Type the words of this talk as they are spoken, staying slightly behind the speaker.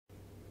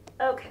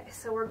Okay,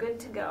 so we're good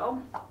to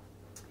go.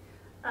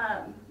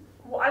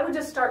 Well, I would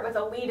just start with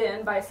a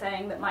lead-in by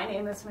saying that my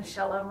name is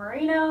Michelle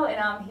Marino, and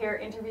I'm here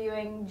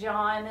interviewing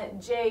John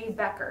J.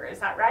 Becker. Is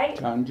that right?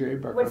 John J.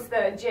 Becker. What's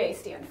the J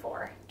stand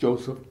for?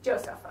 Joseph.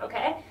 Joseph,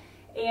 okay.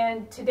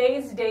 And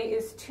today's date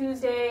is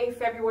Tuesday,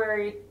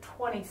 February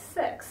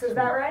 26th. Is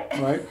that right?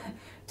 Right.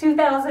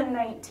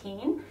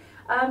 2019.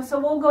 So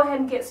we'll go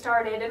ahead and get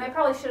started. And I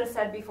probably should have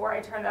said before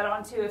I turn that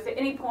on too, if at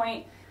any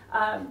point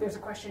there's a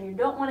question you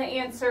don't want to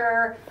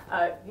answer,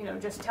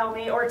 just tell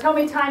me, or tell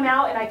me time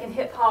out, and I can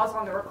hit pause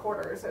on the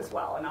recorders as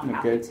well, and I'm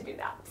happy to do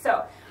that.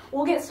 So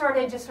we'll get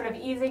started just sort of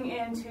easing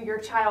into your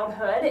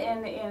childhood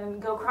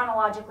and go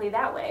chronologically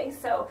that way.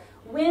 So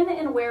when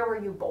and where were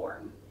you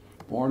born?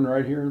 Born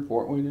right here in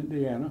Fort Wayne,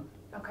 Indiana.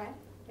 Okay.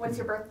 What's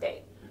your birth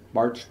date?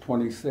 March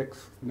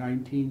 26,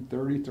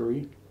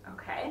 1933.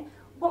 Okay.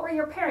 What were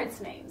your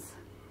parents' names?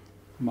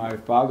 My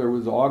father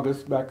was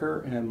August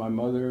Becker, and my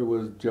mother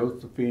was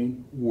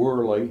Josephine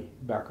Worley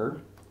Becker.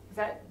 Is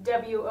that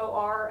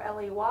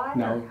W-O-R-L-E-Y?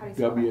 No,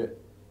 W-E-H-R-L-E.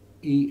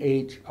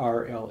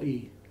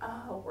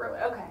 Oh,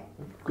 Worley, okay.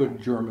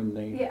 Good German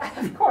name. Yeah,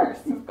 of course,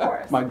 of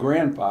course. My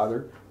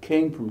grandfather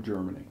came from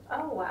Germany.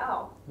 Oh,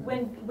 wow.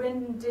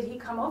 When did he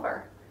come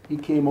over? He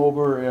came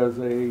over as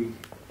a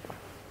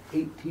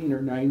 18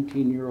 or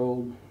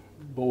 19-year-old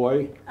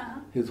boy.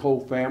 His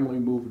whole family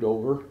moved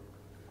over.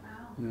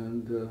 Wow.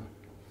 And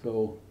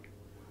so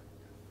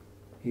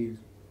he's,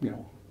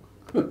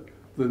 the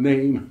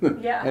name.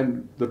 Yeah.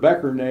 And the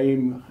Becker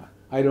name,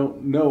 I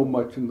don't know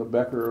much in the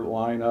Becker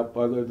lineup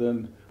other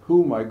than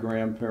who my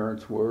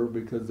grandparents were,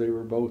 because they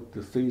were both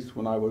deceased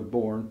when I was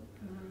born.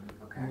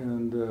 Okay.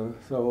 And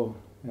so,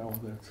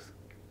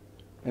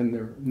 and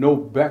there are no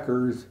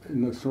Beckers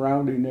in the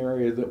surrounding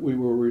area that we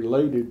were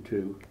related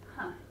to.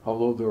 Huh.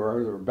 Although there are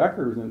other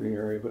Beckers in the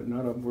area, but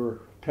none of them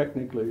were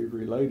technically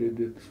related.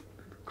 It's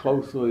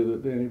closely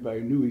that anybody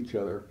knew each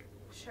other.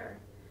 Sure.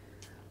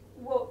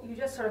 Well, you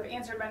just sort of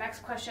answered my next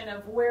question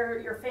of where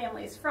your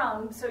family's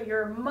from. So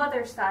your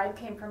mother's side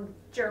came from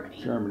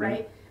Germany,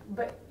 right?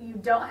 But you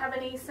don't have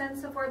any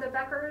sense of where the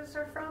Beckers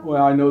are from?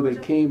 Well, I know they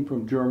came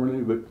from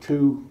Germany, but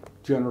 2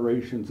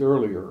 generations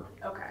earlier.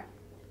 Okay.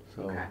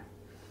 So. Okay.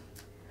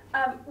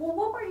 Well,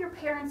 what were your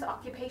parents'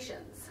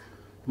 occupations?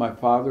 My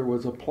father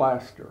was a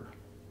plasterer,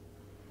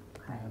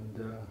 and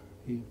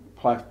he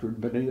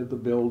plastered many of the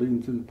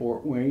buildings in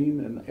Fort Wayne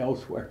and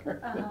elsewhere.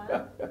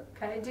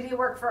 Okay. Did he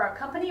work for a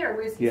company, or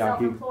was he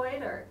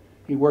self-employed?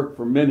 He worked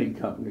for many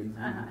companies.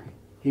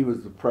 He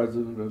was the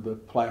president of the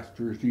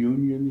Plasterers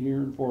Union here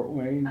in Fort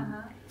Wayne,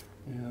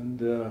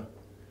 and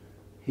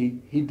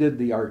he did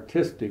the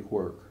artistic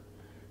work.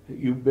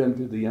 You've been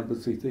to the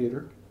Embassy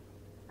Theater?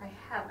 I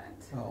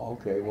haven't. Oh,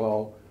 okay.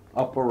 Well,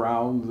 up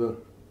around the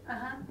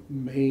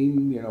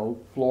main,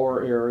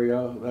 floor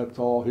area, that's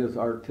all his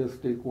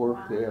artistic work.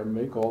 Wow. They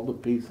make all the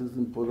pieces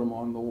and put them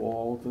on the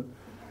walls.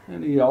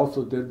 And he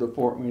also did the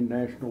Fort Wayne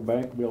National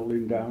Bank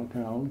building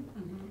downtown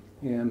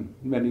and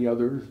many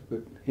others,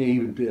 but he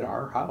even did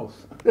our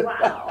house.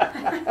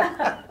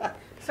 Wow.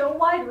 So a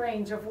wide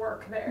range of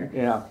work there.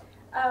 Yeah.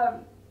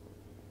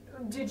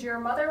 Did your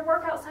mother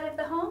work outside of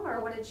the home,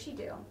 or what did she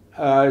do?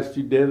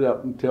 She did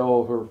up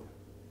until her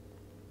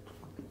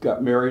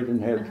got married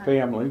and had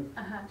family.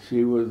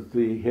 She was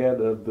the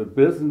head of the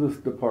business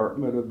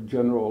department of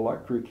General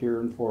Electric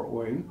here in Fort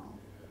Wayne.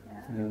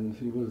 And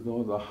she was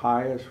one of the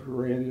highest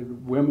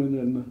rated women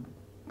in the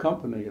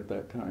company at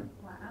that time.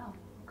 Wow,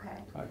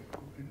 okay. I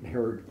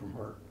inherited from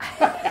her.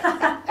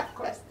 Of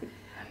course.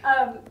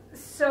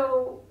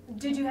 So,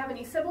 did you have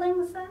any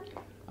siblings then?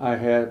 I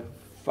had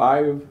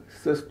 5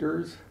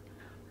 sisters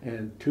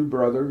and 2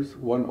 brothers,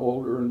 one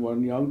older and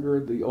one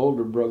younger. The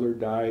older brother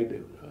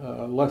died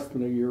less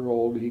than a year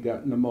old. He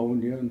got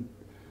pneumonia, and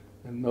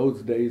in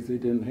those days they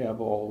didn't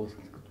have all the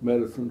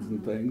medicines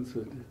and things.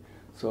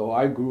 So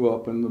I grew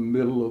up in the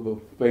middle of a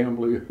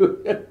family.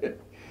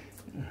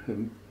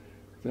 And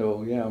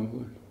so, yeah.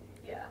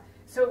 Yeah.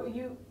 So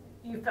you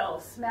fell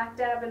smack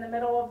dab in the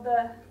middle of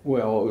the...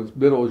 Well, as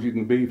middle as you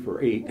can be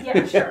for 8.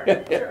 Yeah, sure,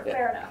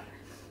 fair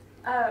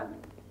enough.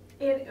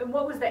 And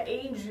what was the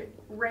age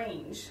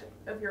range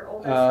of your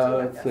oldest?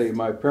 Let's see,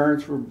 my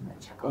parents were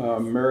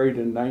married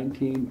in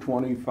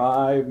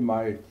 1925.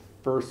 My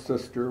first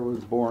sister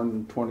was born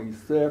in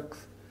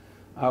 26.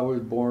 I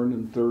was born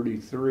in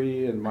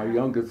 33, and my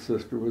youngest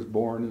sister was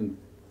born in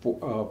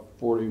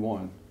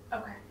 41.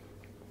 Okay.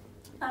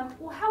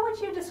 Well, how would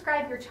you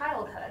describe your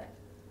childhood?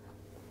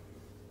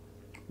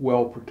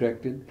 Well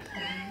protected.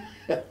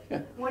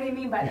 What do you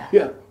mean by that?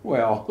 Yeah,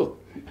 well,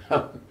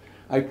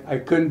 I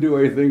couldn't do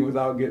anything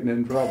without getting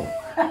in trouble.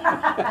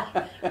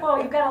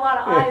 Well, you've got a lot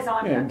of eyes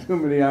on you. And too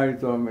many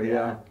eyes on me,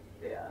 yeah.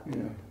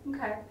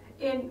 Okay.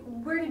 And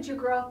where did you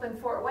grow up in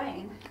Fort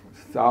Wayne?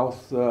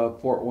 South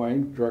Fort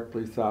Wayne,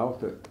 directly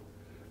south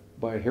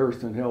by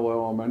Harrison Hill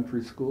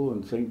Elementary School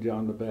and St.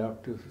 John the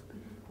Baptist,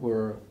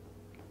 where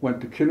went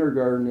to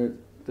kindergarten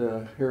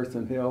at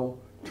Harrison Hill,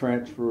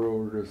 transferred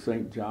over to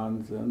St.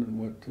 John's then, and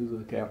went to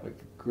the Catholic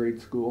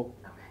grade school.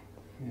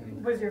 Okay.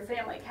 Was your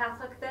family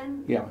Catholic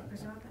then? Yeah.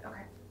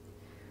 Okay.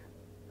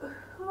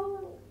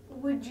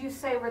 would you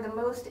say were the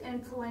most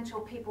influential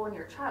people in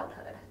your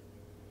childhood?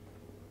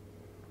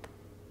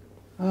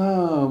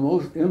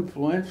 Most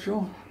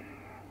influential?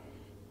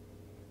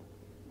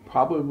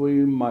 Probably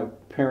my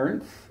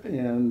parents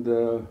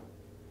and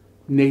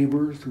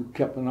neighbors who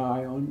kept an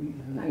eye on me,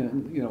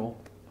 and you know,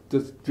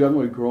 just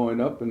generally growing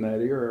up in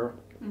that era.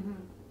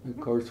 Mm-hmm. Of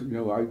course, you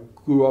know, I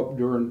grew up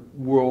during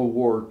World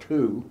War II,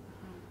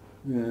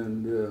 mm-hmm.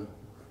 and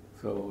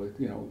so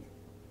you know.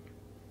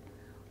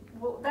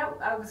 Well,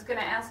 I was going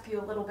to ask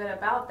you a little bit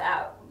about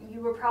that.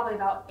 You were probably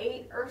about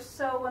 8 or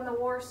so when the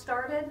war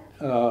started.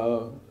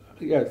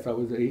 Yes, I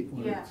was 8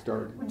 when it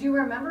started. Do you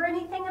remember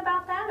anything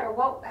about that,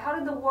 or how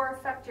did the war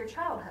affect your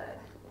childhood?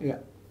 Yeah,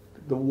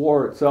 the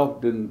war itself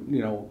didn't,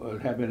 you know,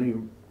 have any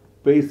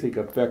basic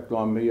effect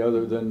on me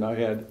other than I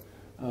had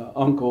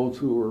uncles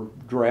who were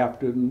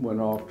drafted and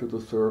went off to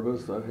the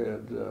service. I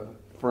had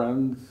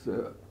friends,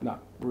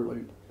 not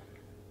really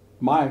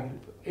my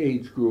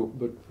age group,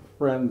 but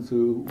friends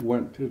who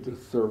went to the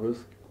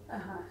service.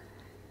 Uh-huh.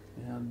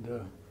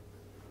 And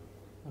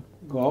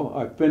well,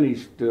 I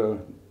finished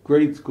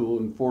grade school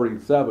in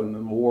 '47, and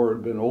the war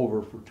had been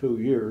over for 2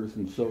 years,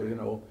 and so, you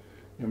know,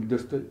 I'm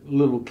just a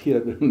little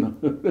kid.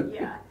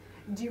 Yeah.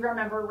 Do you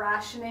remember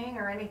rationing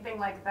or anything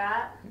like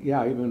that?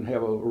 Yeah, I even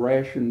have a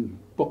ration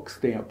book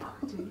stamp.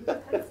 Oh, do you?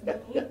 That's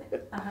neat.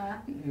 Uh-huh.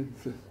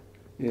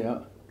 Yeah.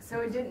 So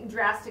it didn't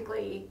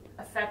drastically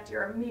affect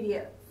your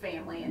immediate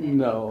family in any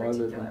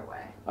particular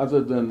way?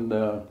 Other than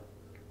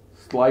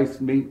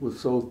sliced meat was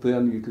so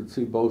thin you could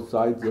see both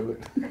sides of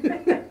it.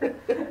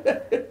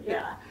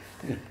 Yeah.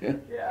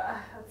 Yeah,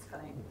 that's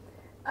funny.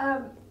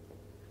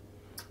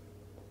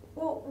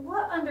 Well,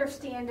 what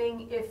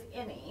understanding, if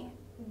any,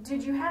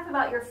 did you have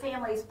about your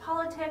family's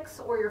politics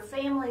or your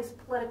family's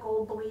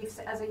political beliefs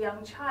as a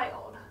young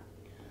child?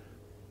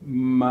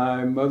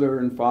 My mother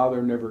and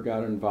father never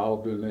got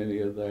involved in any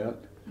of that.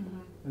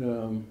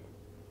 Mm-hmm.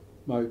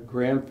 My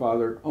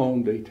grandfather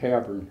owned a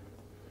tavern,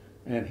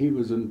 and he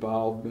was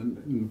involved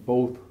in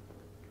both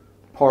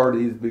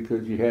parties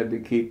because you had to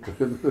keep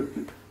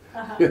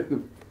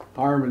the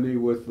harmony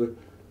with the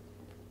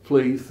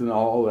police and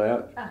all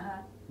that.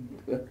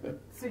 Uh-huh.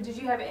 So did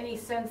you have any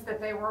sense that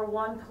they were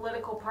one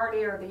political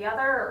party or the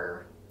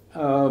other?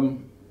 Or?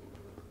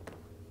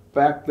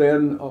 Back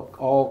then,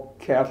 all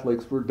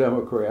Catholics were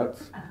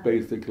Democrats,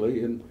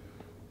 basically, and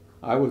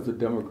I was a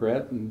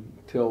Democrat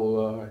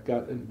until I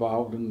got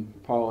involved in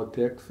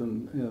politics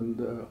and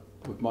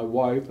with my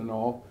wife and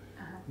all.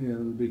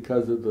 And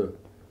because of the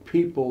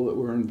people that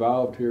were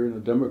involved here in the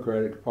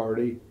Democratic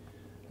Party,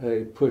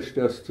 they pushed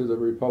us to the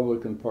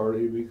Republican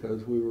Party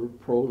because we were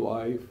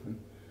pro-life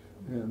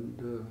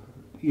and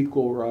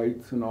equal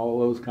rights and all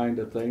those kind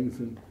of things.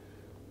 And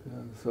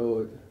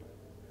so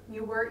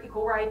you were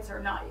equal rights or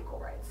not equal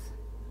rights?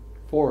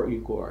 For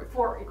equal rights.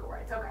 For equal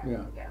rights, okay.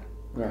 Yeah.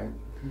 Right.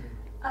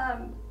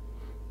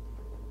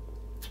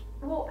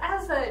 Well,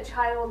 as a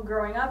child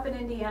growing up in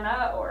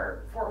Indiana,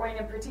 or Fort Wayne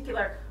in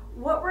particular,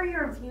 what were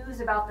your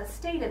views about the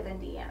state of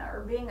Indiana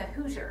or being a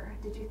Hoosier?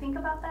 Did you think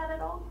about that at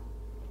all?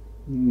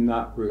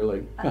 Not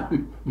really.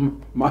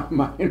 My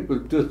mind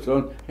was just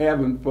on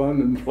having fun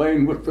and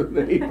playing with the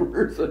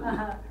neighbors,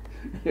 and,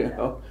 you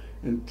know,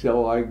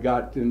 until I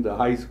got into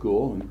high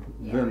school, and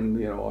then,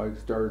 you know, I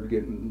started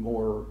getting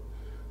more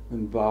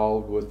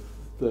involved with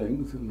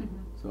things and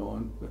so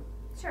on. But.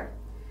 Sure.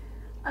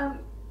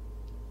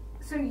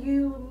 So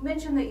you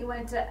mentioned that you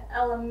went to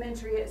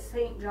elementary at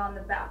St. John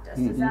the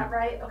Baptist, is that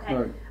right? Okay.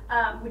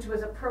 Right. Which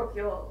was a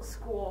parochial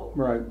school.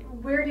 Right.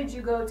 Where did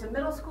you go to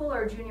middle school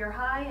or junior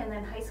high and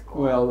then high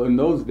school? Well, in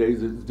those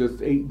days it's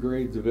just 8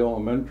 grades of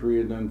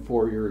elementary and then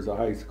 4 years of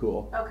high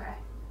school. Okay.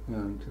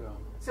 And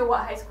so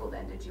what high school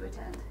then did you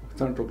attend?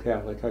 Central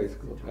Catholic High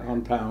School,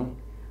 downtown.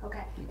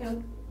 Okay.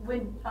 And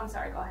I'm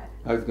sorry, go ahead.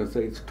 I was going to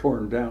say it's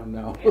torn down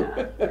now.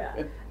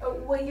 Yeah.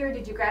 What year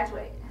did you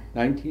graduate?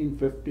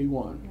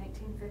 1951.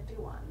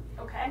 1951.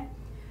 Okay.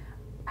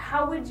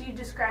 How would you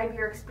describe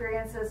your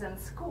experiences in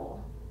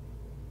school?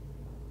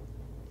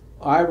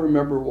 I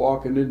remember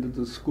walking into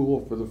the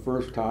school for the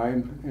first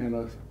time, and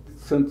a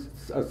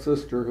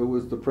sister who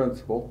was the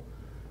principal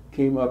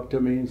came up to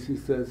me and she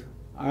says,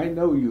 "I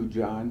know you,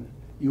 John.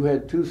 You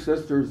had 2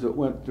 sisters that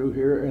went through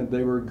here, and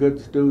they were good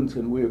students,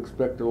 and we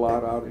expect a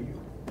lot out of you."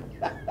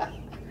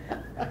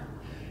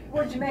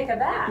 What'd you make of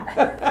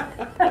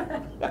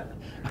that?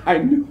 I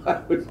knew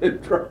I was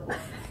in trouble.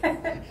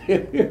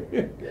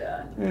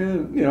 Yeah.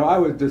 And, you know, I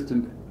was just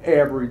an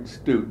average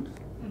student.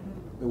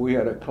 We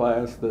had a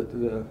class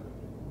that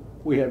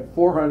we had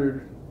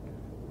 400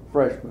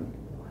 freshmen.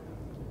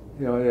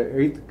 You know, at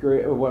 8th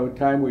grade, by the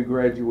time we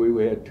graduated,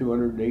 we had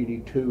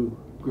 282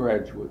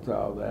 graduates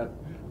out of that.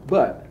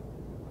 But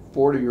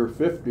 40 or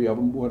 50 of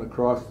them went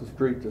across the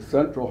street to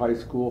Central High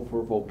School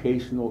for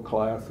vocational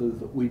classes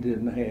that we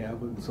didn't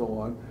have and so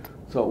on.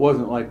 So it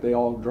wasn't like they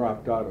all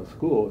dropped out of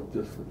school. It's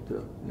just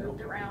that,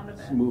 moved around a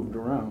bit. Moved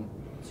around.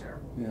 Sure.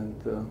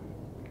 And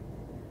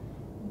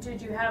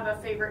did you have a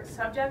favorite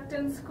subject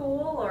in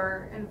school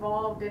or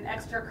involved in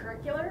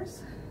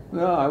extracurriculars?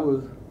 Well, I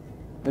was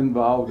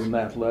involved in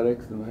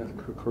athletics and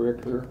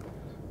curricular.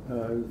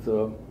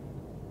 His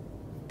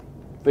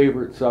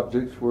favorite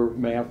subjects were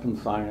math and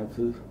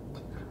sciences.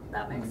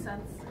 That makes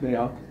sense.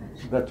 Yeah,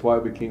 that's why I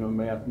became a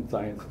math and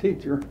science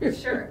teacher.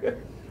 Sure.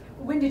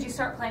 When did you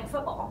start playing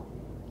football?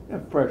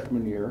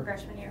 Freshman year.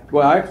 Freshman year.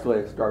 Well,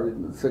 actually, I started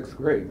in the 6th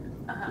grade.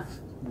 Uh-huh.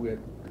 We had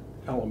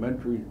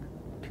elementary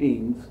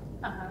teams.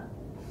 Uh-huh.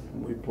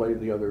 We played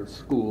the other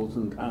schools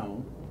in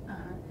town. Uh-huh.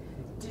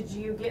 Did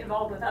you get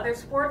involved with other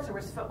sports, or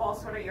was football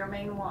sort of your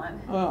main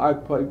one? I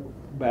played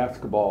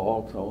basketball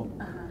also.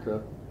 Uh-huh.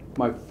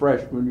 My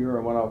freshman year,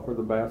 I went out for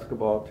the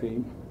basketball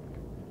team.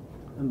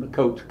 And the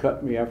coach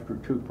cut me after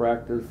 2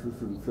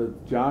 practices and said,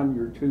 "John,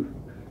 you're too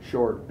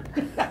short."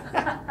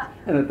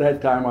 And at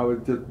that time, I was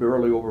just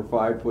barely over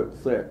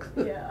 5'6".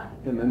 Yeah.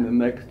 And then the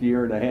next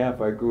year and a half,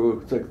 I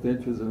grew 6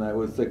 inches and I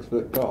was 6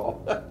 foot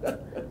tall.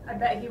 I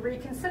bet he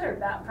reconsidered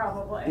that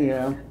probably.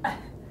 Yeah.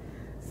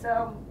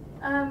 So,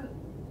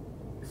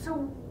 so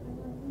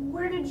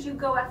where did you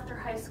go after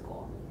high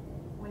school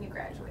when you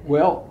graduated?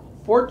 Well,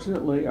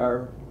 fortunately,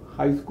 our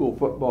high school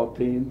football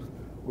teams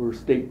were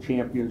state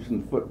champions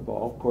in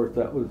football. Of course,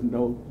 that was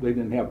they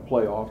didn't have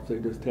playoffs. They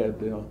just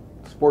had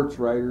sports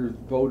writers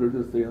voted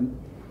us in.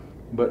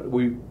 But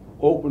we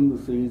opened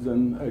the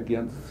season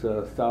against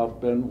South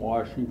Bend,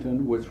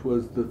 Washington, which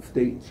was the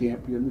state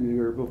champion the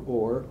year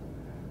before,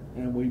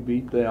 and we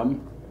beat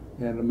them.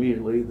 And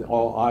immediately,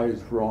 all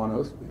eyes were on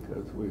us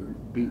because we were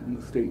beating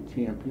the state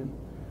champion.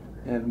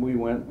 And we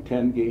went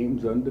 10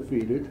 games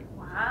undefeated.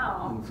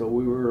 Wow! And so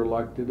we were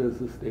elected as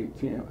the state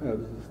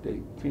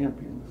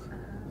champions.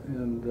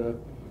 And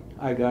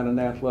I got an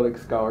athletic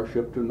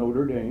scholarship to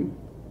Notre Dame,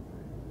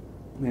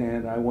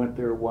 and I went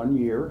there 1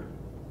 year,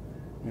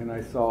 and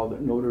I saw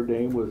that Notre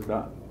Dame was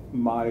not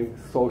my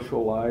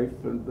social life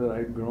and that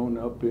I'd grown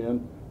up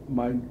in.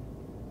 My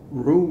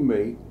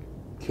roommate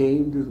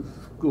came to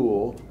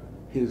school,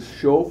 his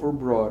chauffeur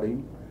brought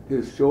him,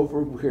 his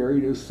chauffeur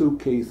carried his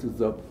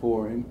suitcases up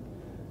for him,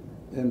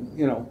 and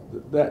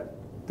that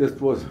just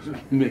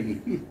wasn't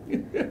me.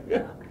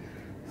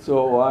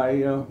 So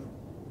I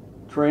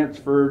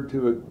transferred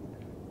to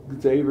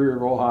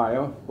Xavier,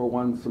 Ohio for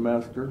 1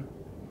 semester,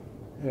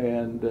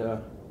 and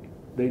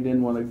they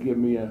didn't want to give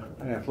me an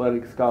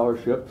athletic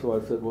scholarship, so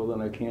I said, well,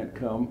 then I can't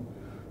come.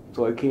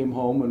 So I came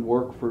home and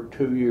worked for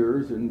 2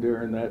 years, and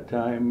during that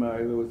time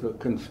I was a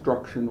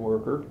construction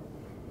worker.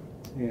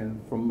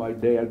 And from my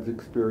dad's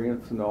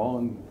experience and all,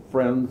 and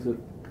friends that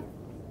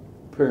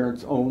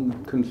parents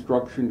owned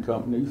construction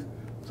companies,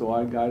 so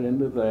I got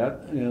into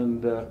that,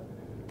 and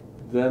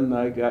then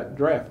I got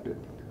drafted.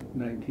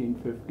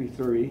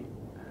 1953.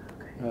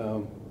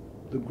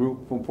 The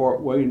group from Fort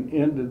Wayne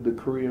ended the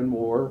Korean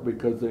War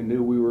because they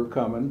knew we were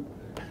coming.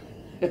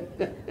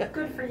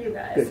 Good for you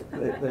guys.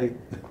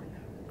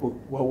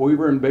 Well, we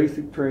were in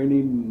basic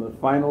training. In the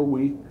final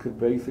week of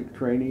basic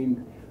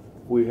training,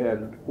 we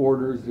had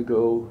orders to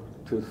go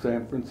to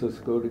San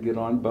Francisco to get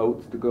on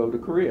boats to go to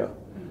Korea.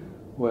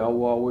 Well,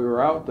 while we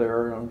were out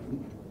there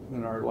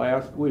in our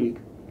last week,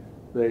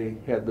 they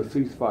had the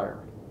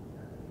ceasefire.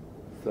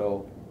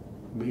 So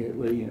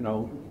immediately,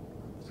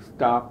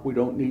 stop, we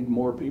don't need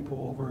more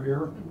people over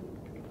here.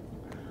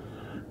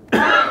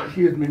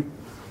 Excuse me.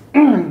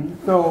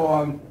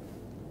 So,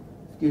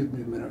 excuse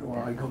me a minute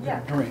while I go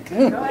get a drink.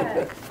 Go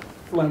ahead.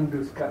 Phlegm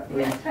just got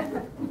loose.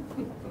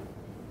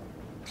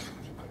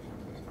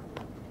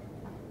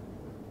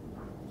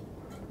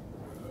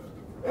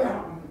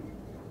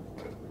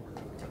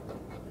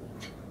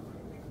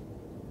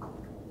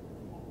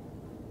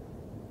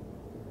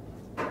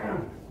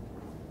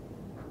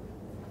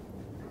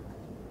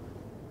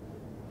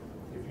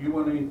 If you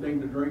want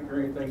anything to drink or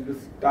anything,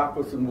 just stop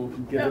us and we'll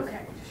get it.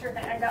 Okay, sure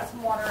thing. I got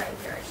some water right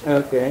here.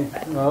 Okay.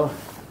 Well,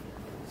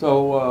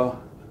 so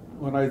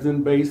when I was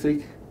in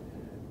basic,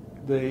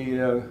 they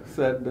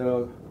said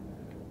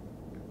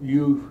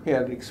you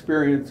had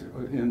experience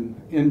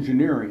in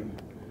engineering,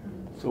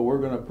 so we're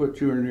going to put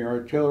you in the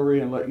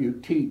artillery and let you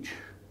teach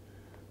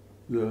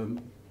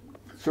the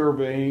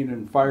surveying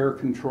and fire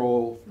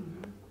control.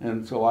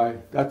 And so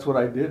that's what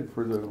I did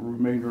for the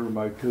remainder of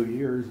my 2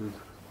 years.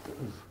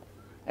 Is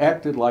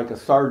acted like a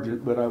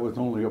sergeant, but I was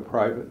only a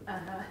private.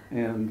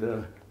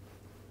 And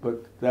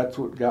but that's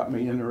what got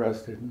me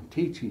interested in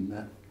teaching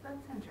then.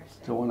 That's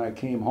interesting. So when I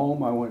came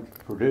home, I went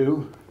to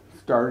Purdue,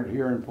 started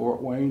here in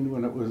Fort Wayne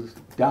when it was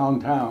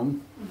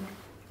downtown,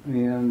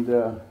 and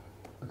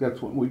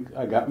that's when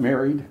I got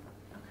married,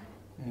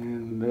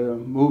 and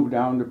moved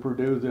down to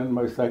Purdue then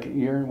my second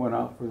year and went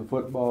out for the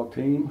football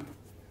team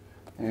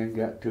and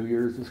got 2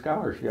 years of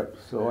scholarship,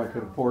 so I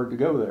could afford to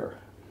go there.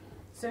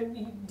 So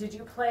did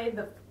you play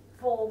the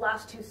full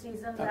last 2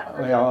 seasons at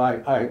Purdue? Well,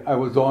 I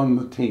was on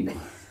the team.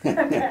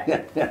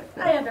 Okay,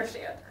 I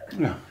understand.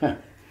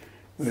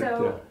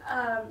 So,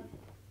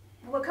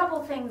 well, a couple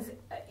of things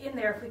in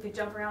there, if we could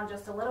jump around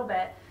just a little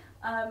bit.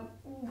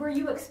 Were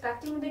you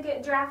expecting to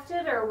get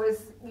drafted, or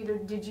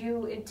did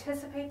you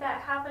anticipate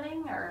that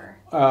happening, or?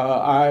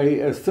 I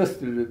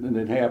assisted in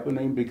it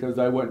happening because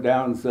I went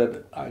down and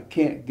said, I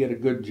can't get a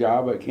good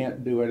job, I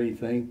can't do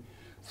anything,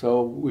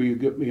 so will you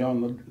get me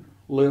on the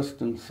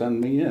list and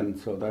send me in.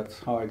 So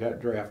that's how I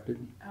got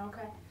drafted.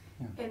 Okay.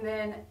 Yeah. And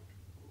then,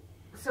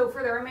 so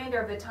for the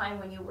remainder of the time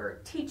when you were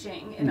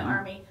teaching in the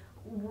Army,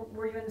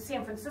 were you in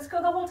San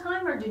Francisco the whole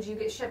time, or did you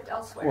get shipped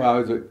elsewhere? Well, I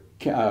was at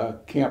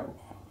Camp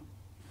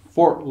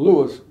Fort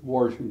Lewis,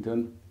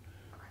 Washington,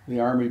 the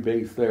Army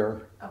base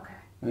there. Okay.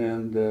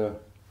 And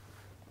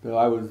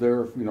I was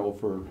there,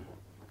 for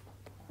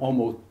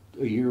almost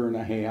a year and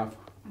a half.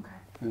 Okay.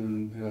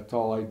 And that's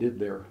all I did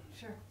there.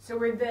 Sure. So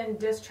we're then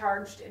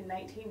discharged in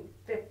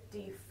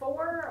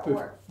 1954,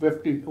 or?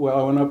 Well,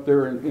 I went up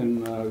there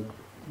in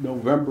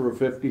November of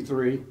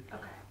 53. Okay.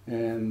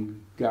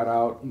 And got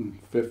out in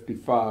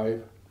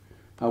 55.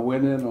 I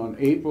went in on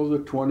April the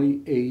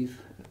 28th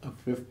of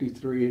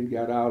 53 and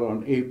got out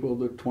on April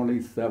the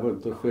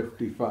 27th of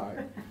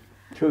 55.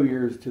 2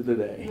 years to the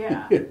day.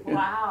 Yeah.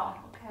 Wow.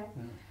 Okay.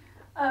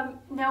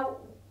 Now,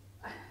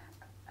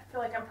 I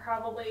feel like I'm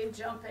probably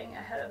jumping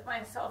ahead of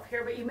myself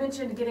here, but you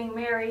mentioned getting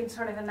married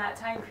sort of in that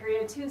time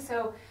period too.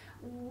 So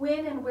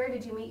when and where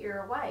did you meet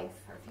your wife,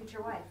 or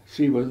future wife?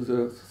 She was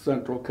a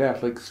Central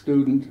Catholic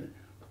student.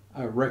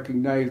 I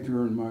recognized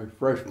her in my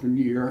freshman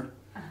year.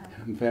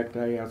 In fact,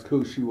 I asked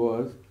who she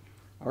was.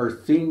 Our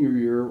senior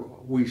year,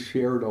 we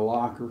shared a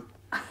locker.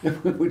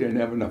 We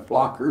didn't have enough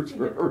lockers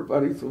for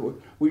everybody, so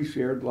we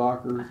shared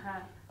lockers.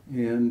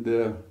 And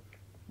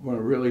want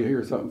to really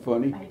hear something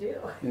funny? I do.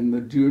 In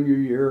the junior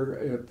year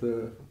at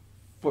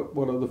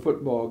one of the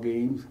football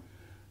games,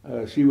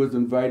 she was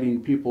inviting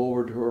people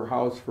over to her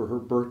house for her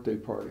birthday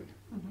party.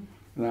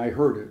 And I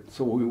heard it,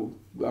 so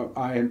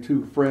I and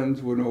two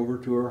friends went over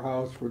to her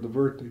house for the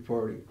birthday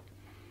party.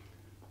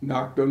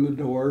 Knocked on the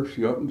door,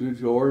 she opened the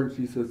door and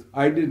she says,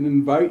 "I didn't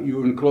invite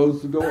you," and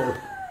closed the door.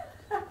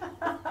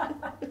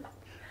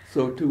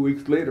 So 2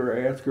 weeks later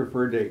I asked her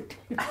for a date.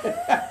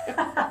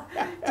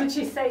 Did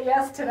she say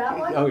yes to that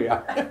one? Oh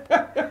yeah.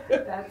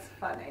 That's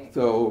funny.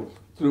 So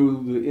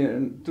through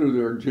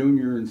their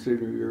junior and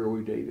senior year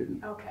we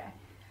dated. Okay.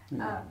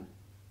 Yeah.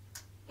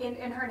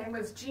 And her name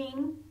was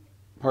Jean?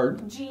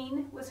 Pardon?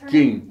 Jean was her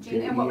Jean. name?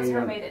 Jean. And what was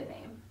her maiden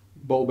name?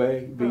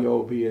 Bobay,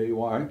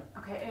 B-O-B-A-Y.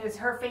 Okay, and is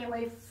her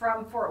family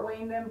from Fort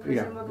Wayne then,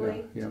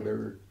 presumably? Yeah, there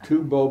were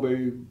two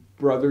Bobay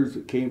brothers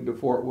that came to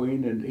Fort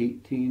Wayne in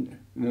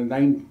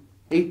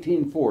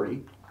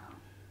 1840.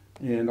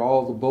 And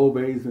all the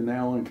Bobays in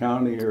Allen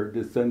County are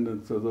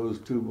descendants of those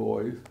two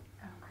boys.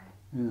 Okay.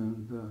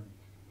 And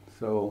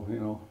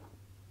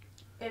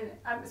And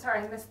I'm sorry,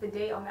 I missed the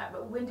date on that,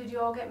 but when did you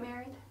all get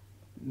married?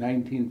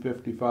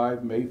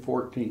 1955, May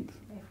 14th.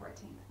 May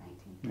 14th,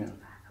 1955. Yeah.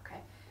 Okay.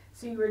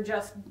 So you were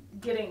just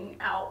getting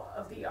out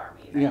of the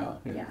Army then? Yeah.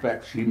 In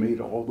fact, she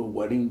made all the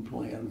wedding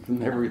plans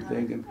and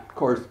everything. And of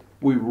course,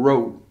 we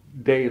wrote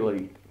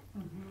daily.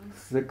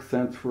 6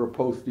 cents for a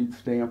postage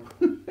stamp.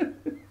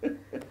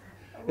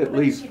 At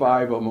least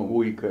 5 of them a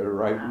week,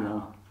 right?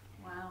 Wow.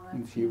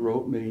 And she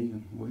wrote me,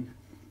 and we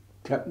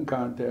kept in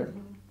contact.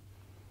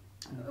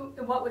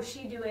 What was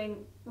she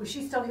doing? Was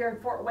she still here in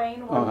Fort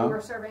Wayne while you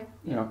were serving?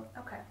 Yeah.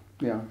 Okay.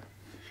 Yeah.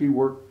 She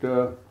worked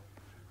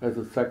as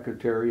a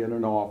secretary in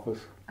an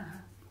office.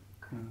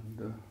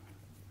 And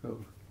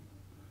so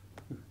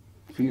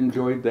she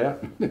enjoyed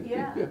that.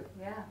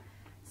 Yeah.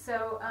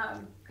 So,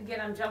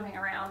 again, I'm jumping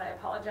around, I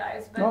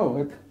apologize. But oh,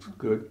 it's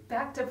good.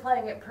 Back to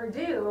playing at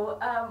Purdue.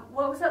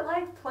 What was it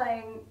like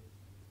playing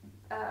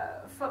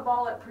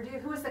football at Purdue?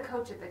 Who was the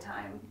coach at the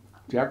time?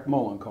 Jack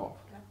Mollenkoff.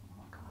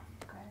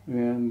 Okay.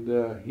 And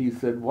he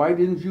said, "Why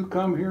didn't you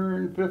come here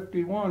in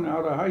 51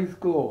 out of high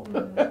school?"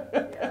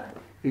 Yeah.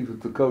 He was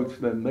the coach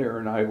then there,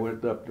 and I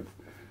went up to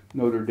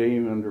Notre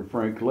Dame under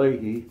Frank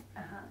ILOHI.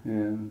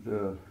 And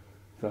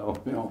so,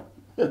 Yeah,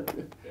 that's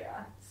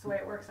the way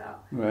it works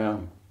out.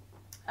 Well.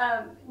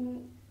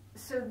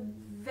 So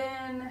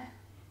then,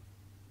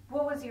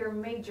 what was your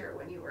major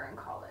when you were in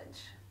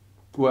college?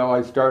 Well,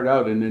 I started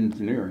out in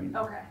engineering.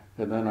 Okay.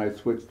 And then I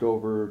switched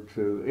over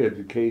to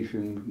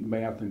education,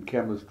 math and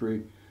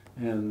chemistry,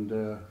 and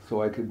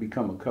so I could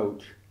become a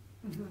coach.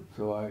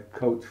 So I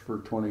coached for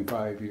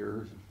 25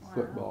 years,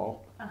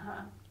 football.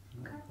 Okay.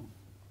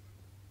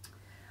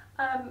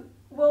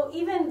 Well,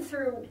 even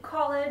through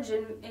college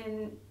and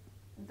in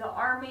the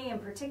Army in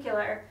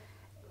particular,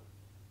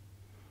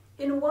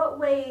 in what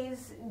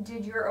ways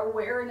did your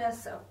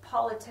awareness of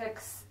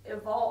politics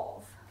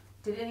evolve?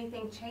 Did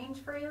anything change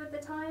for you at the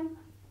time?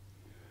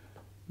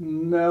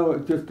 No,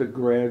 it's just a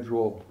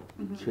gradual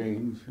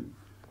change.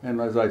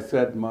 And as I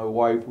said, my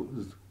wife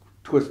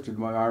twisted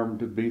my arm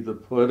to be the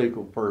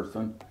political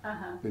person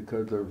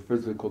because of her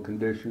physical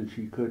condition.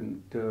 She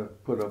couldn't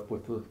put up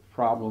with the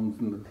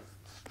problems and the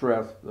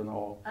stress and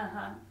all,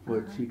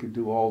 but she could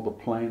do all the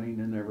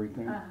planning and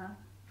everything.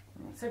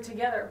 So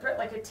together,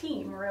 like a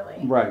team,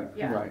 really. Right,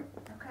 yeah. Right.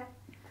 Okay.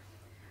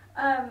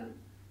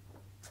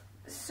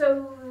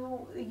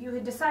 So you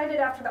had decided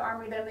after the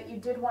Army then that you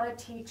did want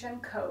to teach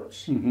and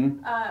coach.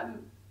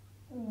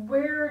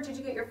 Where did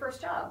you get your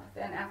first job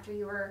then after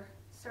you were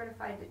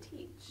certified to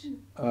teach?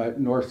 At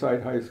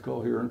Northside High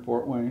School here in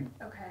Fort Wayne.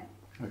 Okay.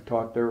 I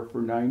taught there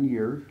for 9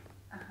 years.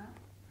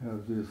 I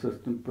was the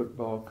assistant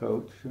football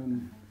coach,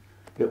 and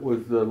it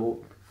was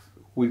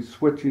we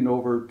switching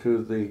over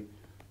to the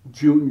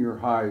junior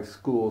high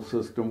school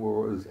system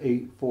where it was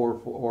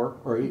 844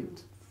 or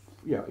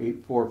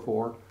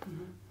 844,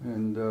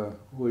 and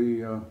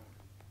we I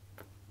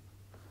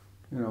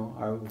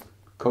was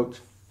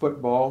coached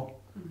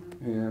football,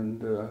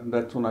 and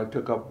that's when I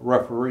took up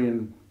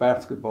refereeing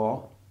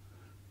basketball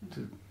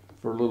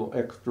for a little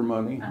extra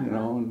money,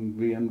 and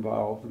be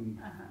involved in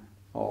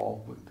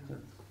all. But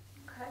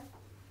okay.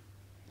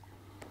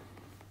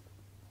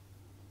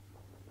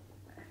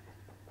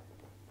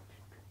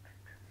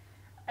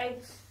 I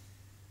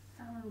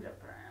summed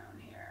up around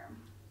here.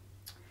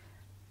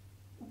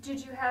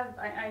 Did you have,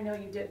 I know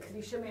you did because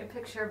you showed me a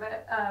picture,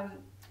 but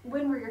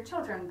when were your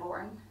children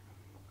born?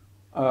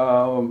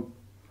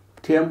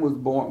 Tim was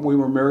born, we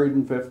were married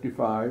in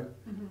 55.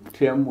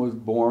 Tim was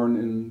born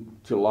in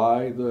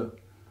July the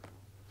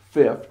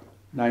 5th,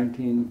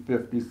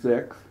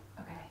 1956.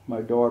 Okay.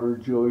 My daughter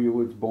Julia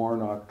was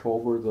born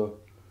October the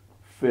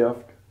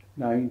 5th,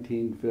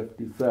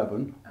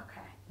 1957.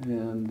 Okay.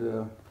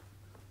 And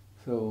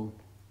so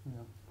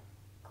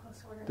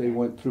close order they there.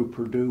 went through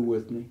Purdue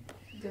with me.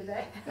 Did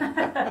they?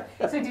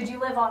 So did you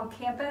live on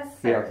campus?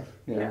 Yes,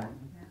 yeah.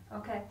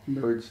 Okay.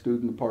 Married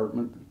student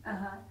apartment.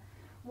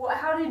 Well,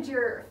 how did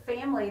your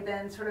family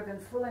then sort of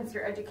influence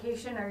your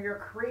education or your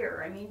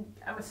career? I mean,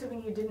 I'm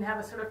assuming you didn't have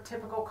a sort of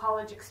typical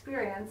college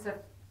experience if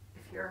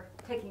you're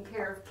taking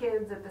care of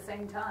kids at the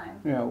same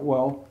time. Yeah,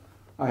 well,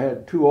 I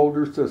had two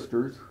older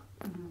sisters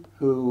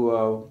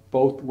who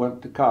both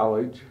went to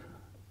college,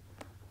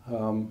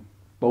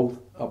 both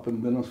up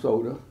in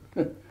Minnesota,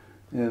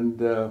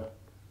 and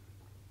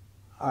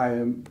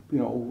I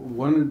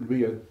wanted to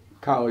be a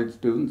college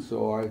student,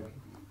 so I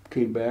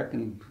came back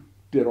and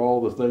did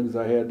all the things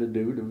I had to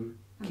do to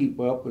keep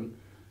up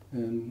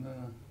and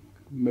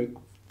make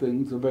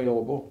things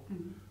available.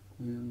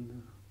 And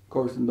of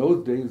course, in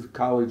those days,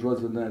 college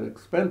wasn't that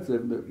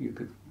expensive that you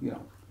could,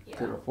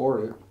 could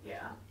afford it.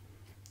 Yeah.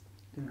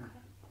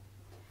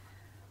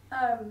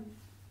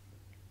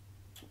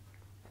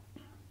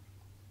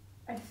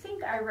 I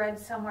think I read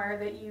somewhere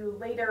that you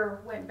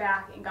later went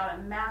back and got a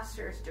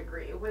master's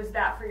degree. Was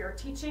that for your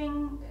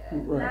teaching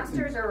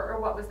master's, or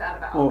what was that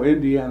about? Oh,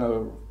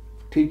 Indiana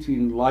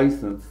teaching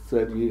license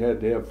said you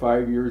had to have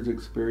 5 years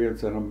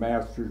experience and a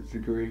master's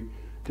degree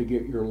to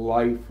get your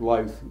life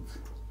license.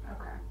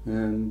 Okay.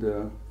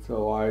 And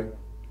so I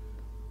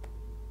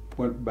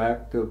went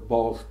back to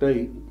Ball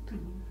State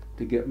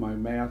to get my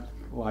math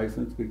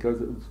license because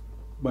it was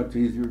much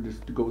easier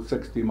just to go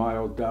 60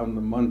 miles down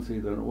to Muncie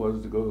than it was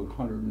to go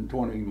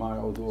 120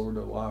 miles over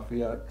to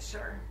Lafayette.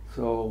 Sure.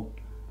 So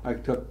I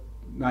took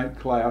night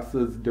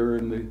classes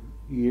during the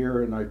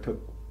year, and I took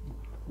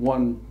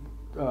one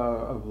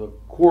of the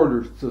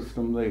quarter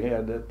system they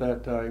had at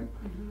that time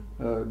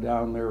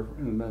down there,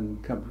 and then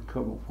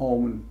come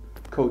home and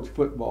coach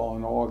football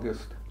in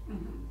August,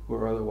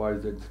 where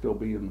otherwise they'd still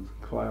be in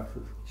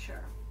classes.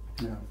 Sure.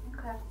 Yeah.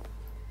 Okay.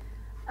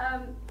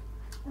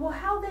 Well,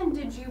 how then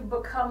did you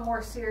become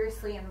more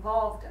seriously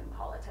involved in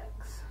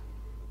politics?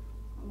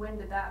 When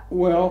did that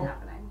begin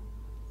happening?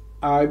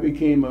 I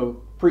became a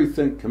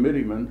precinct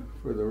committeeman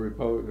for the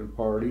Republican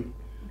Party,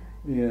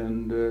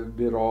 and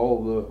did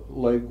all the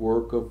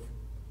legwork of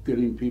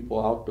getting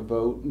people out to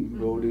vote and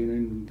voting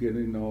and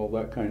getting all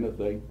that kind of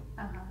thing.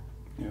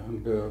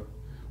 And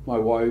my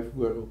wife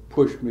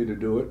pushed me to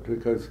do it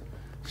because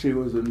she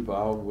was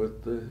involved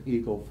with the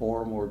Eagle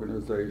Forum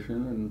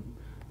organization, and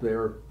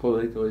they're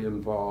politically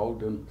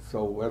involved, and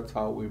so that's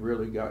how we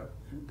really got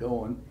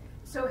going.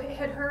 So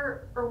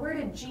where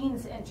did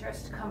Jean's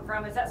interest come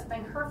from? Is that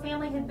something her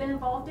family had been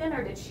involved in,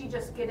 or did she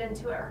just get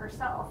into it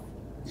herself?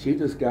 She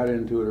just got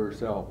into it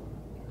herself.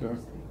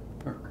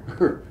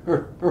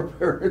 Her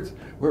parents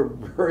were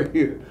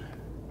very,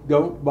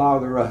 don't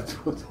bother us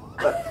with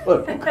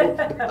political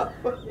stuff.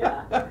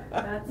 Yeah,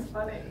 that's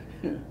funny.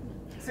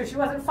 So she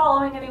wasn't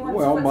following anyone's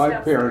footsteps. Well, my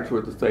parents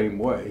were the same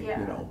way,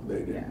 Yeah.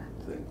 They didn't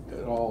think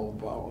at all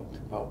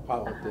about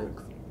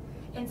politics.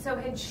 And so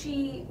had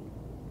she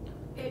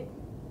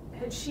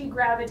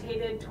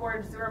gravitated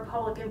towards the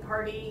Republican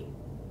Party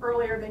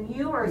earlier than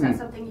you, or is that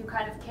something you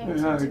kind of came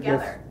to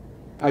together?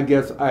 I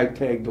guess I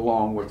tagged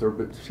along with her,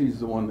 but she's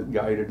the one that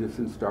guided us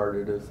and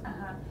started us.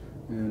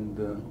 And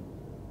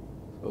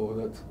so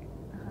that's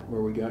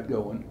where we got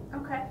going.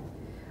 Okay.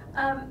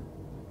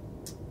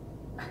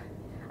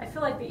 I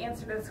feel like the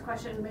answer to this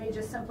question may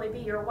just simply be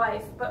your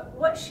wife, but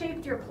what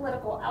shaped your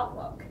political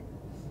outlook?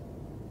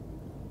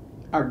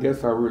 I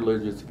guess our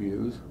religious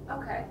views.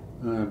 Okay.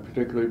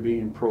 Particularly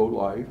being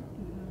pro-life.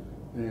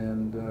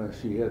 And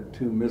she had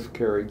 2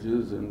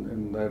 miscarriages,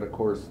 and that, of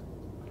course,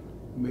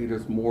 made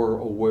us more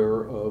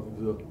aware of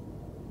the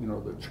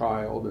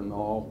child and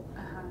all.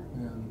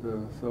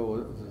 And so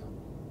it was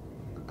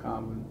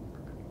common.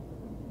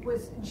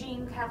 Was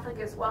Jean Catholic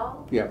as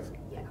well? Yes.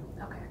 Yeah,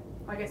 okay.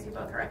 Well, I guess you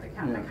both are at the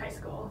Catholic high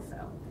school, so.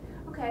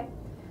 Okay.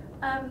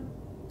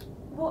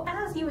 Well,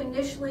 as you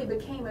initially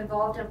became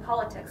involved in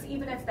politics,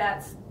 even if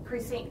that's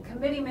precinct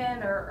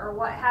committeeman or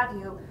what have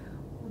you,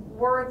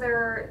 were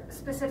there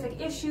specific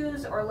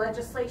issues or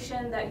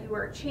legislation that you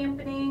were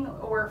championing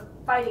or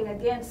fighting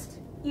against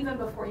even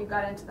before you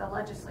got into the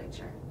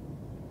legislature?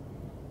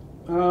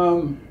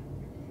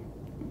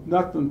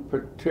 Nothing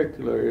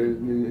particular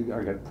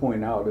I got to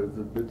point out.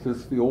 It's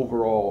just the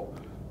overall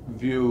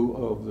view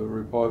of the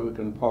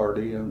Republican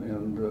Party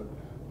and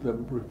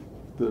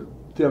the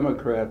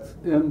Democrats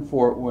in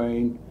Fort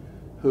Wayne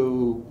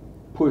who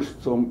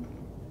pushed some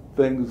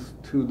things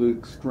to the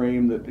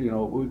extreme that, you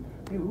know,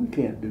 we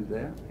can't do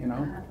that, you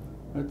know.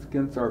 That's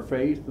against our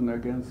faith and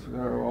against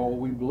all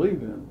we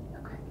believe in.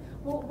 Okay.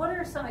 Well, what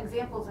are some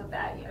examples of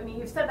that? I mean,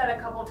 you've said that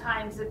a couple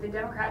times, that the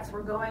Democrats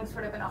were going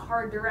sort of in a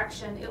hard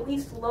direction, at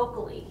least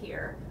locally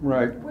here.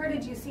 Right. Where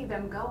did you see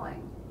them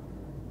going?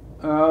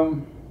 I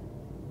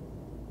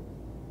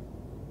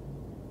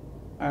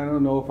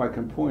don't know if I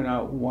can point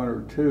out one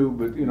or two,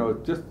 but, you know,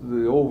 just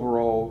the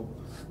overall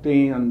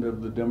stand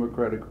of the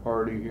Democratic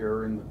Party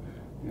here and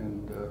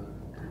the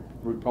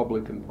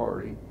Republican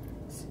Party.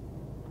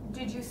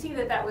 Did you see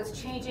that that was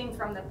changing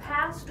from the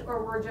past,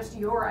 or were just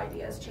your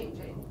ideas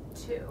changing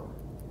too?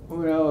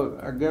 Well,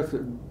 I guess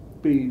it'd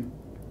be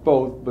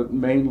both, but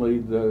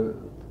mainly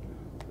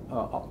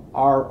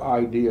our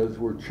ideas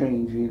were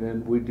changing,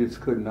 and we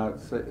just could not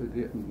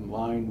get in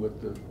line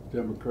with the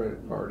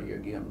Democratic Party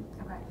again.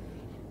 Okay.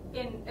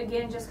 And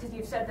again, just because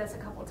you've said this a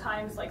couple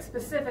times, like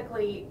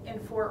specifically in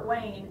Fort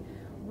Wayne,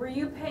 were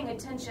you paying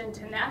attention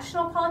to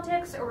national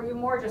politics, or were you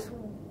more just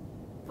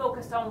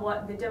focused on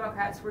what the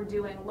Democrats were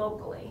doing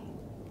locally?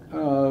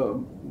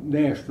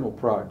 National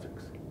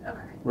projects. Okay.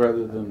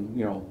 Rather than,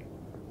 you know,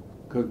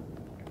 because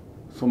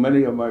so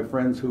many of my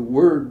friends who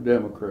were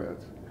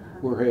Democrats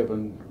were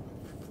having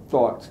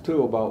thoughts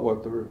too about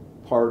what the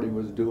party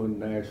was doing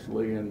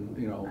nationally, and,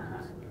 you know,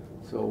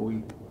 so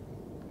we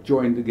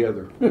joined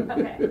together.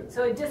 Okay,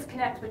 so a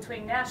disconnect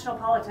between national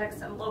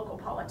politics and local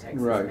politics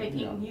right, is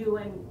making you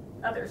and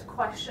others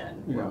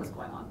question what was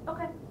going on.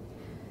 Okay.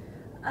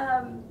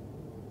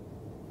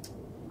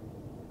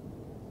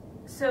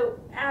 So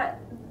at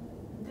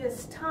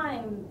this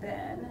time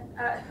then,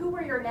 who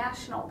were your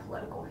national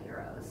political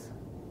heroes,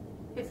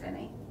 if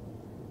any?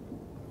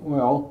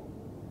 Well,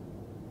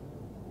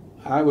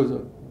 I was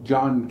a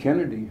John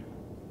Kennedy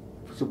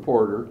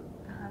supporter,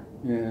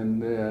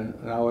 and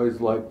I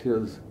always liked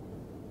his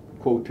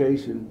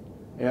quotation,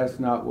 "Ask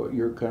not what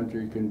your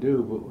country can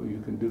do, but what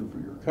you can do for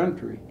your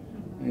country."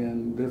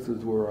 And this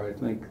is where I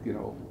think, you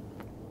know,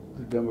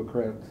 the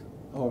Democrats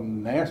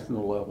on the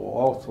national level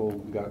also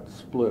got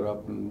split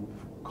up and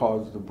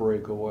caused the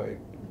breakaway.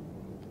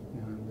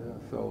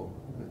 And so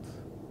it's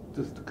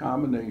just a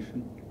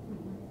combination.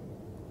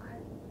 Okay.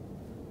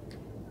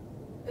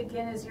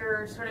 Again, as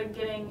you're sort of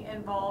getting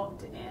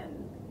involved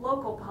in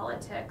local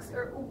politics,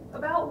 or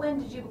about when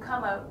did you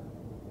become a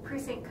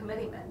precinct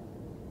committeeman?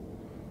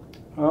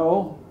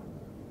 Oh,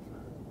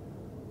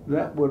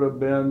 that would have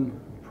been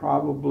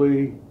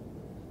probably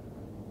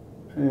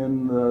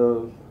in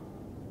the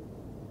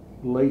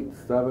late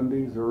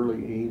 70s,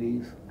 early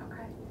 80s.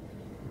 Okay.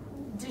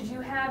 Did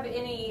you have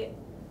any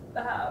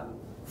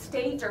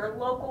state or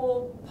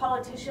local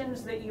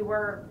politicians that you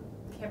were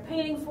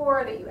campaigning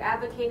for, that you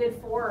advocated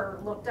for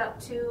or looked up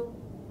to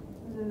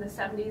in the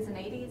 70s and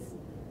 80s?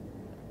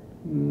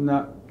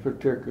 Not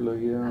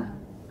particularly, yeah.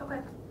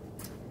 Okay.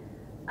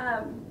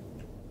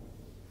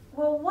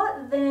 Well,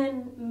 what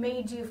then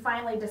made you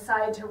finally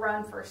decide to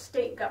run for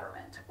state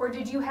government? Or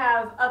did you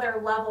have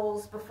other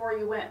levels before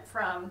you went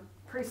from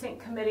precinct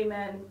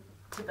committeeman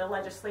to the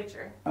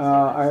legislature?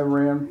 I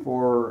ran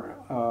for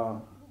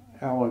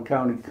Allen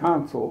County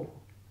Council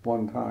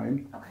one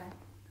time. Okay.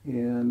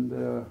 And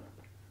of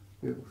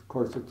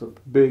course it's a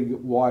big,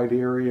 wide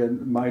area,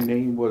 and my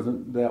name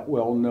wasn't that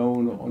well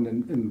known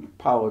in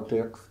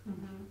politics.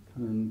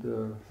 And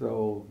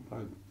so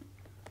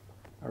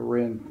I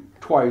ran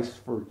twice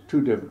for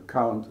two different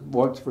counties,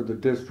 once for the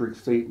district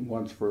seat and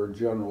once for a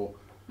general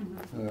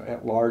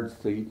at-large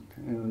seat.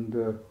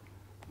 And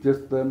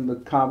just then the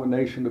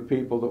combination of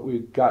people that we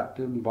got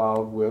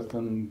involved with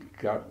and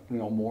got, you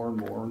know, more and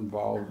more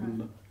involved.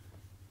 And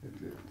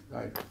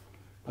I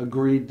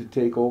agreed to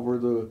take over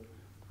the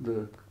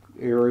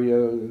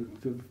area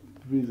to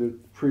be the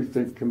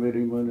precinct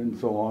committeeman and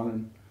so on,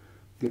 and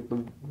get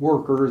the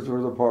workers for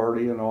the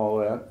party and all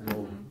that.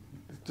 So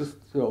it's just,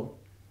 so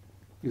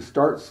you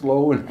start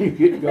slow and you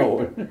get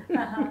going.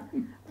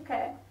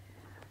 Okay.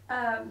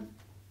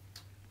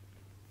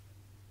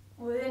 Well,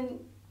 then,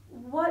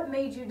 what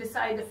made you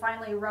decide to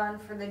finally run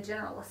for the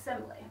General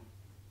Assembly?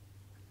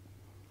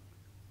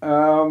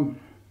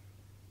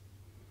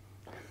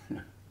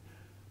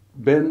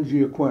 Ben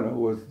Giaquina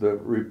was the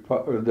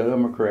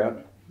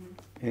Democrat,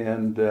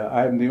 and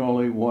I'm the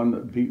only one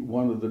that beat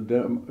one of the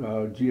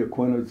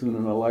Giaquinas in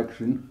an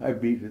election. I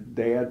beat his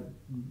dad,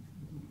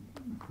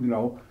 you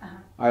know.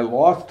 I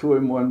lost to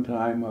him one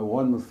time, I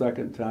won the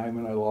second time,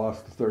 and I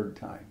lost the third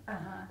time.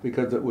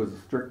 Because it was a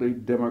strictly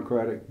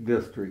Democratic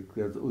district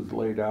as it was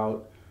laid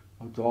out.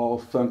 It was all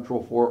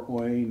central Fort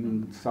Wayne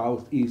and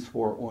southeast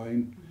Fort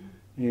Wayne.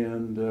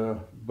 And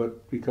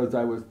but because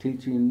I was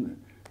teaching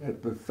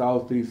at the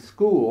Southeast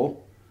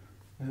School,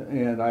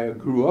 and I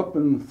grew up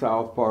in the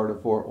south part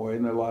of Fort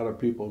Wayne. A lot of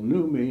people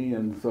knew me,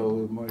 and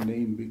so my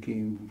name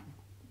became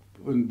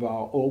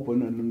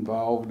open and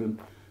involved,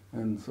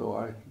 and so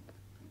I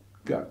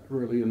got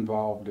really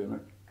involved in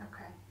it.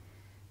 Okay.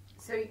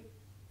 So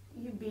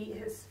you beat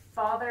his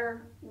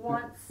father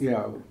once?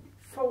 Yeah.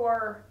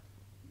 For?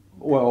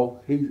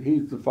 Well,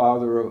 he's the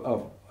father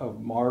of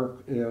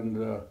Mark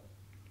and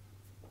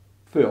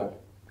Phil.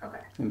 Okay.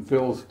 And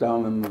Phil's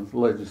down in the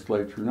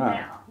legislature now.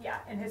 Now, yeah,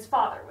 and his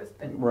father was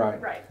the right.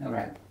 Right. Okay.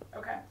 Right.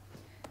 Okay.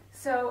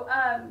 So,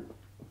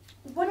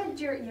 what did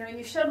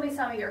you showed me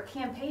some of your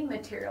campaign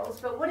materials,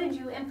 but what did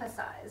you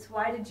emphasize?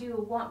 Why did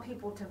you want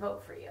people to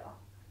vote for you?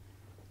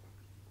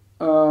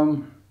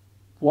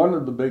 One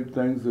of the big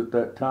things at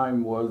that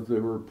time was they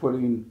were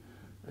putting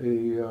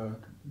a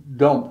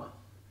dump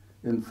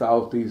in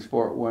southeast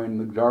Fort Wayne,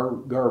 the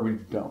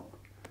garbage dump.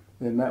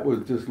 And that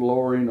was just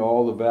lowering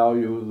all the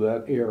value of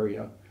that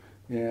area.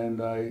 And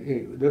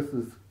hey,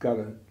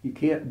 you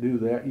can't do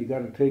that. You got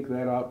to take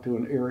that out to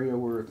an area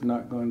where it's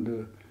not going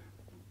to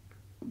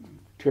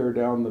tear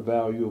down the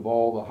value of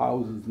all the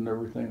houses and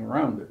everything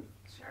around it.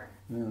 Sure.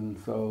 And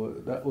so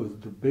that was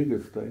the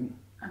biggest thing.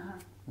 Uh-huh.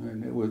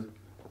 And it was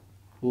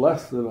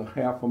less than a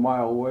half a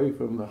mile away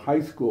from the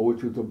high school,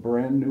 which was a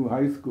brand new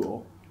high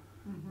school.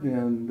 Mm-hmm.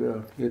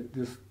 And it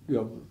just,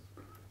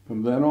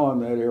 from then on,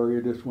 that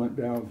area just went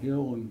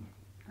downhill, and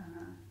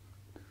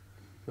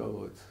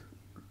so it's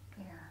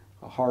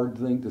a hard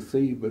thing to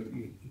see, but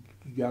you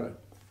got to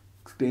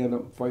stand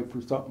up and fight for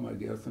something, I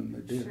guess, and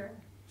they did.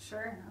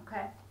 Sure,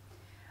 okay.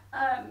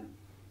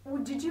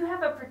 Did you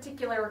have a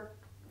particular,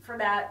 for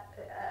that,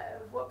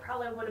 what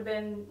probably would have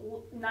been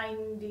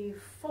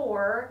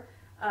 94,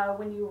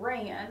 when you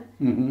ran,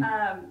 mm-hmm.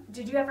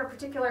 Did you have a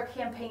particular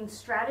campaign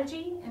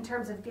strategy in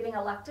terms of getting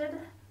elected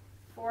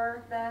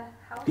for the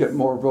House? Get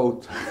more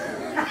votes.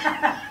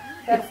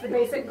 That's the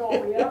basic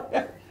goal,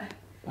 yeah.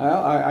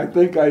 I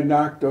think I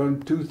knocked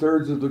on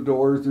 2/3 of the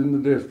doors in the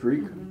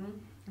district,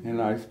 mm-hmm.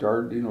 and I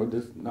started,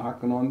 just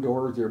knocking on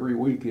doors every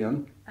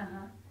weekend,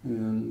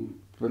 and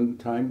spend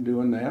time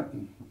doing that.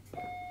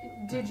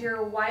 Did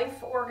your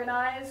wife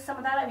organize some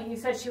of that? I mean, you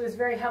said she was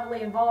very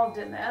heavily involved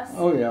in this.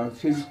 Oh yeah,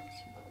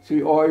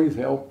 she always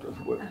helped us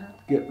with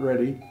get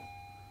ready.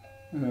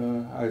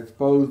 I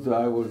suppose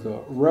I was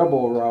a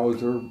rebel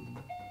rouser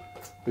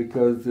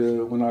because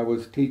when I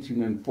was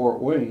teaching in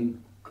Fort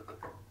Wayne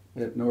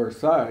at North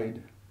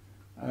Side,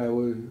 I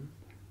was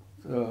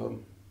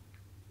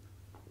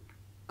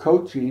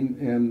coaching,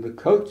 and the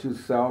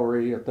coach's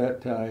salary at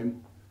that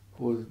time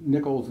was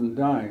nickels and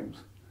dimes.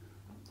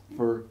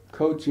 For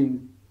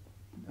coaching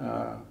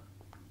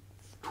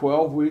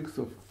 12 weeks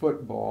of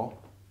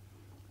football,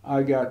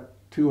 I got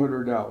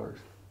 $200.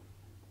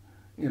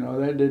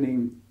 That didn't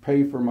even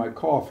pay for my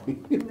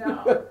coffee.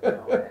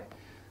 No way.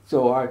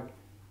 So I,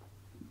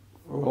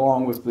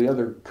 along with the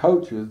other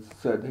coaches,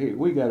 said, hey,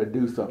 we got to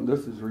do something.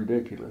 This is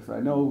ridiculous. I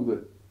know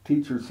that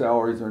teacher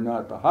salaries are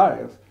not the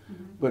highest,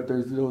 but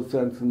there's no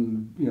sense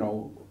in,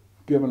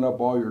 giving up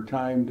all your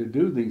time to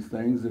do these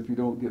things if you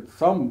don't get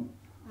some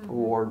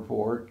award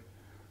for it.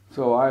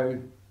 So I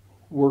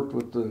worked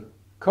with the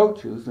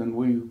coaches, and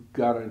we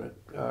got it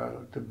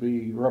to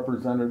be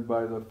represented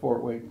by the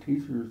Fort Wayne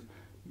Teachers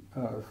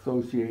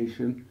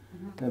Association,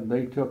 and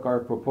they took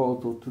our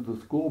proposal to the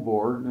school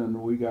board, and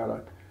we got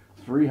a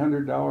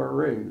 $300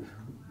 raise,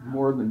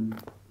 more than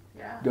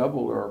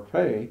double our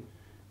pay.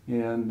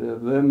 And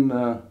then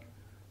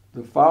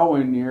the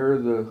following year,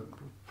 the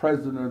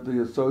president of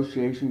the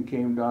association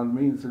came down to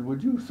me and said,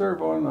 would you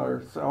serve on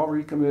our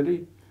salary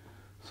committee?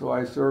 So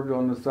I served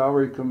on the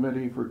salary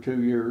committee for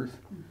 2 years.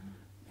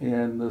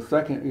 And the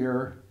second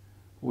year,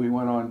 we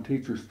went on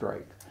teacher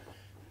strike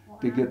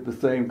to get the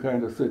same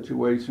kind of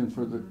situation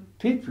for the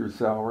teacher's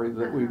salary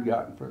that we'd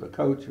gotten for the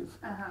coaches.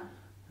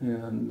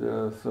 And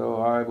so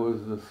I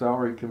was the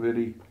salary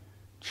committee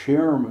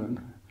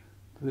chairman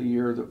the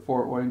year that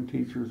Fort Wayne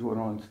teachers went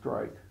on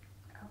strike.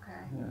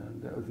 Okay.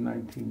 And that was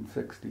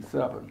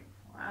 1967.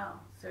 Wow.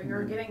 So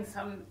you're getting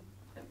some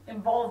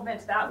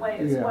involvement that way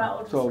as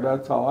well. So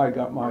that's how I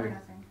got my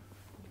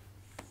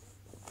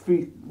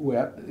feet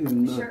wet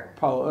in the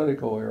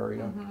political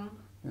area,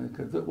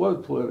 because it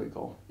was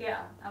political.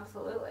 Yeah,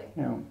 absolutely.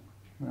 Yeah.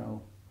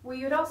 Well,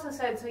 you'd also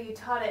said, so you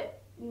taught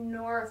at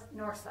North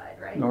Side,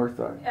 right? North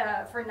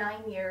Side. For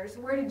 9 years.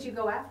 Where did you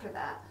go after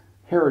that?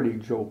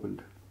 Heritage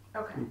opened.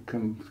 Okay. We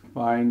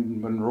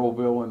combined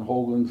Monroeville and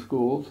Hoagland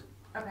schools.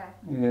 Okay.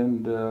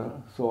 And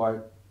so I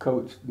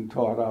coached and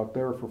taught out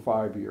there for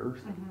 5 years.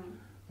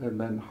 And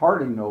then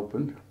Harding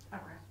opened.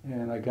 Okay.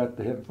 And I got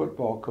the head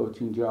football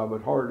coaching job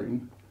at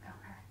Harding.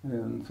 Okay.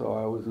 And so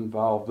I was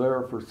involved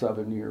there for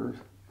 7 years.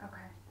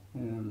 Okay.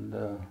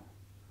 And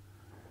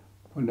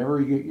whenever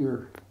you get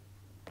your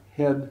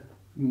head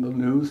in the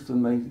noose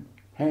and they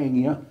hang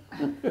you,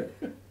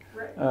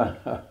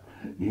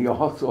 you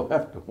also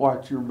have to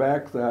watch your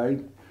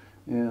backside.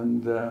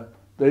 And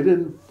they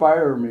didn't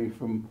fire me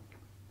from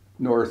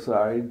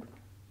Northside,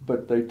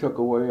 but they took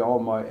away all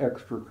my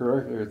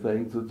extracurricular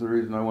things. That's the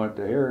reason I went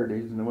to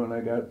Heritage. And when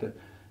I got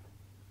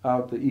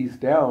out to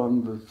East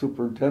Allen, the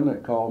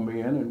superintendent called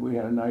me in and we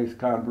had a nice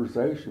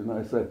conversation.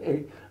 I said,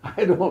 hey,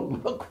 I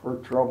don't look for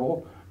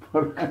trouble,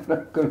 but I'm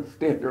not going to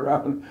stand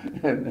around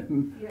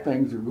and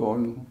things are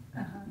going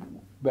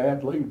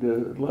badly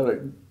to let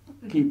it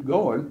keep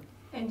going.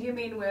 And do you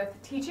mean with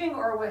teaching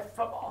or with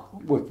football?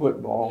 With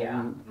football.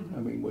 Yeah. I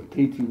mean, with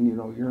teaching, you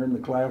know, you're in the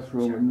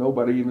classroom and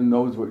nobody even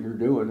knows what you're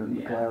doing in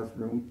the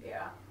classroom.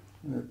 Yeah.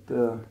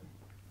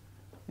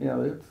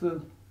 It's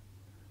a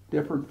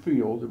different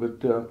field,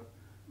 but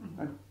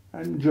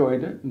I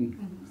enjoyed it,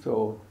 and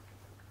so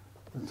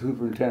the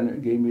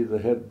superintendent gave me the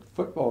head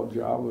football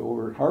job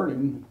over at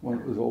Harding when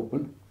it was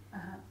open,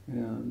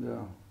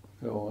 and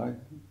so I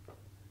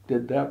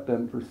did that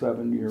then for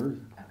 7 years.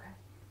 Okay.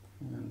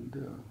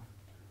 And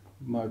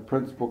my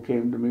principal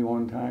came to me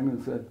one time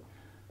and said,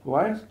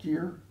 last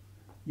year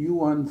you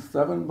won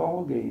 7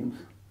 ball games,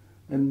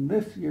 and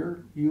this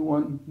year you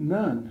won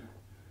none.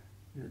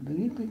 Do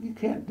you think you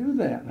can't do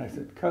that? And I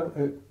said,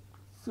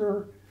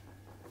 sir,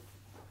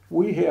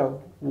 we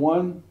have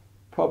one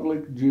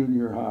public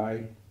junior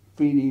high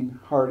feeding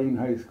Harding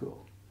High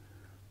School.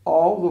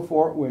 All the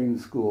Fort Wayne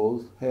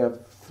schools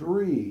have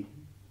 3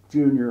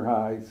 junior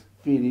highs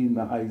feeding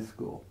the high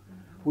school.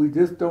 We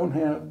just don't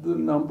have the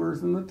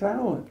numbers and the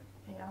talent.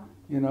 Yeah.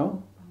 You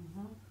know?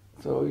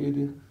 So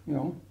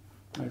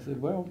I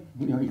said, well,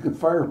 you can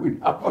fire me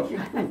now. You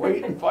can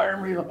wait and fire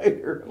me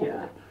later.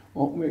 Yeah.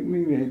 Won't make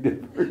me any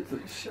difference.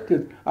 Sure.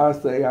 Because I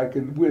say I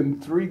can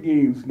win 3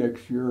 games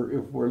next year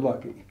if we're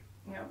lucky.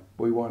 Yeah.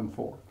 We won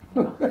 4.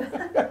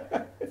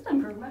 It's an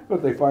improvement.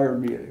 But they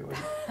fired me anyway.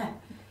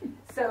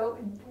 So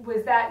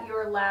was that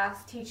your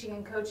last teaching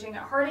and coaching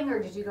at Harding,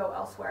 or did you go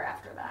elsewhere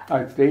after that?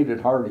 I stayed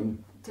at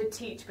Harding. To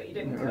teach, but you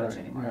didn't coach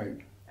anymore?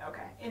 Right.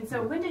 Okay. And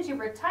so when did you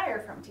retire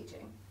from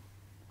teaching?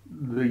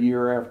 The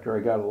year after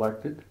I got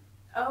elected.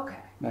 Okay.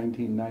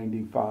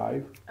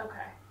 1995.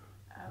 Okay.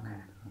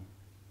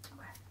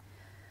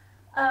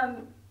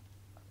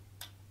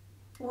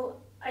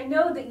 Well, I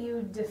know that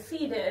you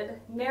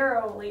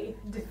narrowly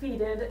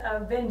defeated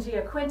Ben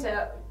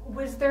Giaquinta.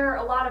 Was there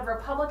a lot of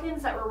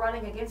Republicans that were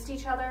running against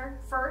each other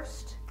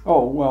first?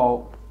 Oh,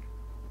 well,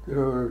 there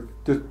were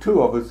just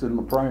 2 of us in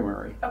the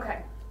primary.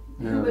 Okay.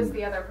 Who was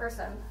the other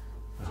person?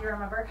 Do you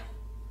remember?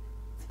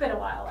 It's been a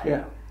while, I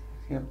know.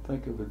 Can't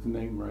think of his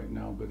name right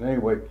now, but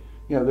anyway,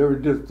 there were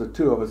just the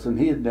 2 of us, and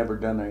he had never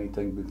done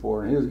anything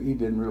before, and he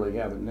didn't really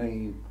have a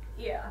name.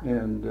 Yeah.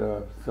 And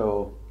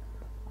so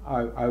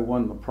I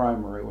won the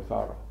primary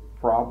without a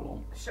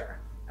problem. Sure.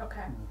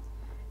 Okay.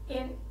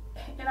 And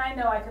I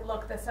know I could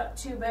look this up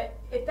too, but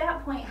at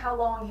that point, how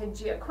long had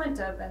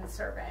Giaquinta been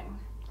serving?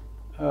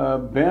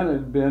 Ben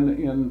had been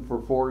in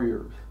for 4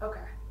 years. Okay.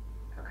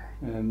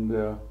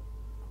 And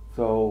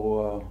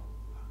so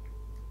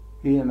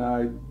he and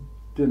I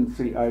didn't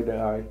see eye to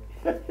eye.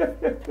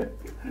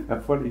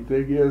 The funny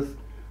thing is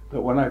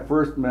that when I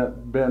first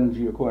met Ben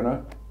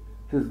Giaquinta,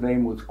 his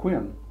name was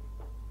Quinn.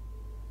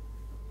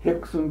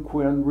 Hickson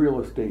Quinn Real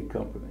Estate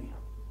Company.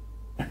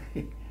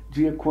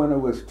 Giaquinta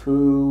was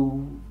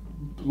too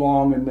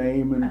long a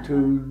name and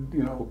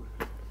too,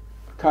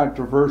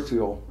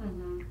 controversial.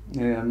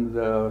 And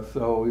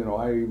so,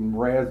 I even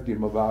razzed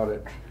him about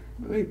it.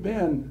 Hey,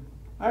 Ben,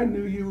 I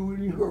knew you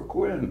when you were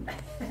Quinn.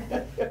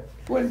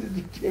 When did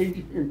you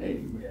change your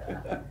name?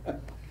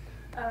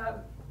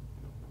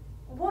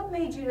 What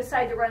made you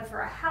decide to run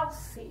for a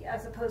House seat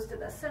as opposed to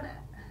the Senate?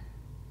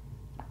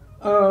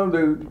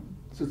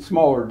 It's a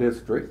smaller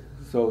district,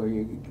 so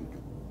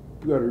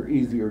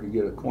easier to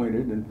get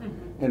acquainted,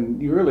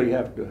 and you really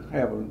have to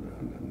have a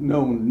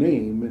known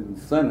name in the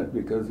Senate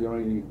because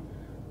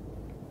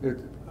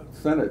it's a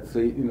Senate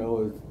seat.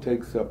 It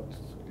takes up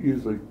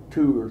usually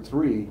 2 or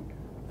 3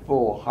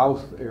 full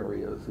House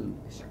areas, and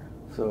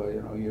so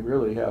you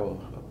really have a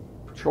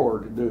chore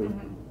to do.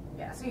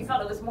 Yeah, so you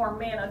felt it was more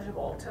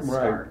manageable to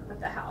start with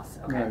the House.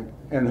 Okay. Right.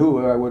 And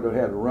who I would have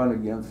had to run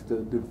against to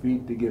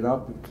defeat to get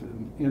up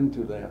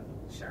into that.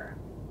 Sure.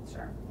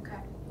 Okay.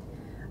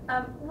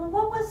 Well,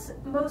 what was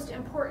most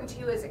important to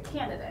you as a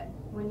candidate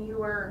when you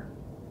were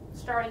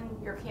starting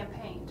your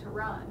campaign to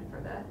run for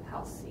the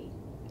House seat?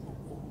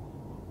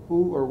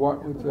 Who or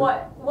what was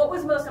that? What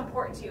was most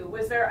important to you?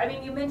 Was there,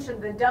 you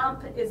mentioned the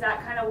dump. Is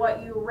that kind of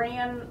what you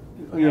ran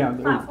the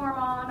platform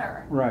on?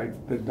 Or? Right.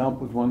 The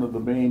dump was one of the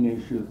main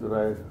issues that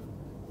I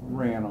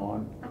ran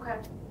on. Okay.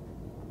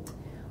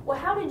 Well,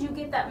 how did you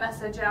get that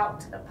message out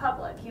to the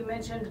public? You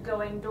mentioned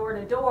going door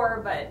to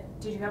door, but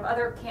did you have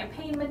other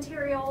campaign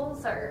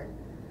materials or?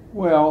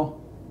 Well,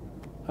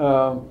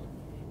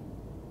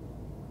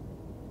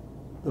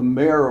 the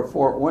mayor of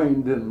Fort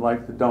Wayne didn't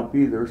like the dump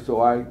either,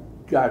 so I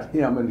got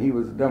him, and he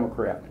was a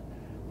Democrat.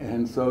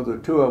 And so the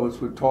 2 of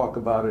us would talk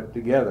about it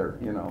together,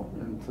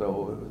 and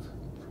so it was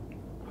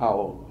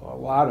how a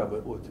lot of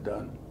it was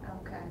done.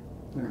 Okay.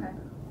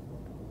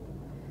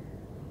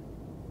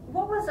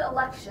 What was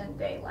election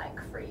day like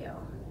for you?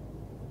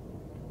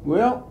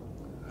 Well,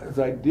 as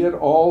I did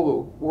all the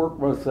work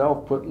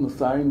myself, putting the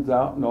signs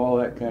out and all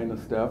that kind of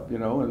stuff, you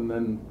know, and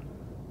then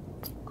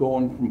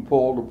going from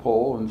pole to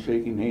pole and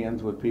shaking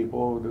hands with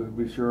people to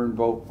be sure and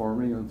vote for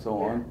me and so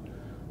on.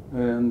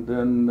 And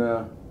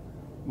then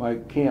my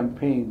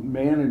campaign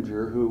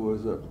manager, who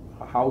was a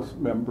House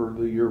member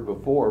the year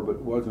before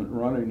but wasn't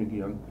running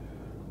again,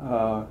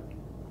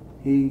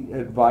 he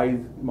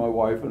advised my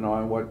wife and I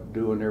on what to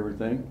do and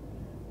everything.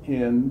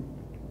 And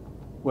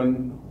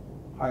when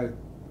I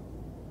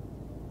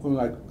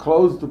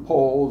closed the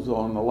polls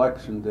on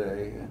election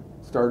day,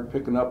 started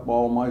picking up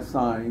all my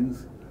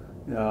signs,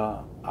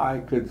 I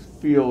could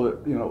feel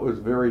that, you know, it was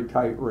a very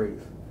tight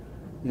race.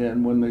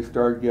 And when they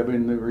started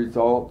giving the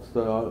results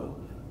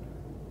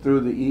through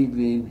the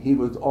evening, he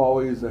was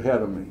always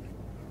ahead of me.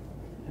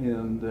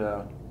 And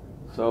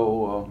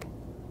so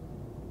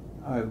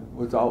I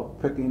was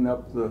out picking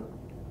up the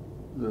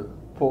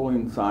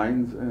polling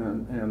signs,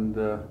 and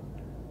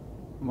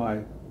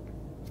my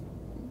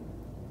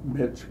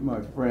Mitch,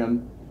 my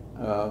friend,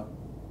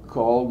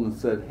 called and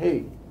said,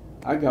 "Hey,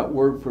 I got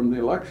word from the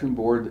election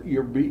board that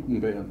you're beating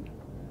Ben."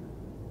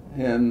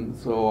 And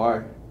so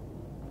I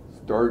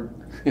started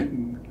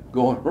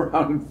going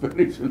around and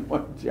finishing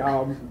my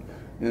jobs,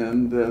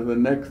 and the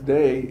next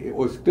day it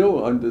was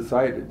still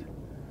undecided.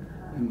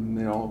 And,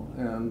 you know,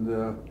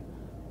 and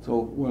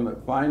so when it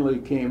finally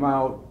came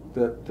out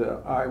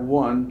that I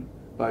won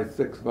by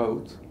 6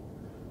 votes,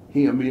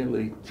 he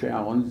immediately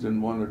challenged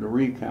and wanted a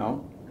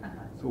recount.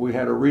 So we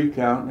had a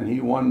recount, and he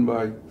won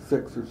by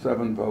 6 or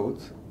 7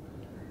 votes.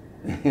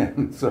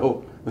 And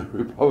so the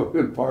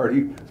Republican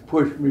Party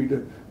pushed me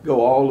to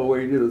go all the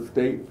way to the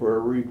state for a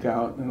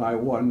recount, and I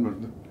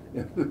won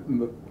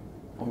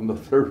on the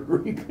 3rd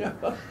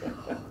recount.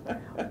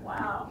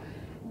 Wow.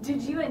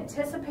 Did you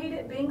anticipate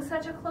it being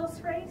such a close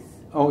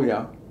race? Oh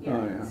yeah. Yeah.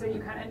 Oh, yeah. So you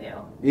kind of knew.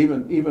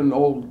 Even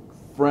old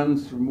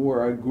friends from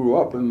where I grew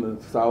up in the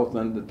south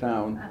end of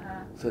town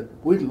said,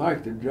 "We'd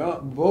like to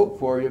vote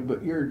for you,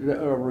 but you're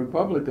a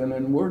Republican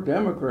and we're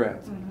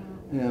Democrats."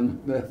 And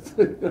that's,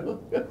 you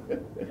know.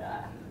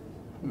 Yeah.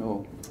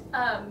 No.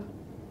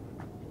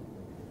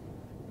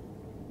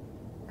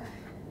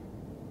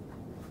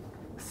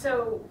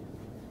 So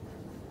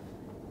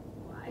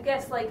I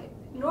guess, like,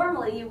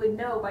 normally you would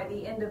know by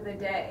the end of the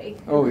day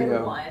who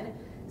had won.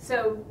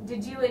 So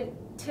did you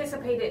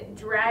anticipate it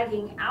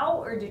dragging out,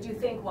 or did you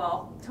think,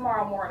 well,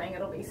 tomorrow morning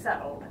it'll be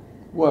settled?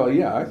 Well,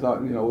 yeah, I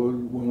thought, you know,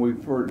 when we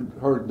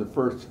heard the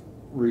first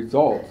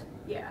results,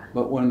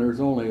 but when there's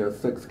only a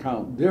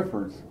 6-count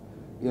difference,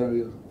 you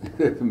know,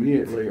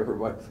 immediately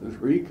everybody says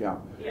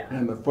recount.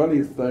 And the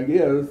funniest thing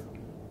is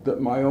that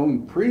my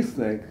own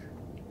precinct,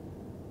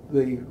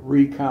 they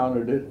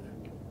recounted it.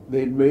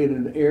 They'd made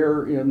an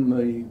error in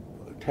the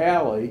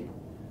tally,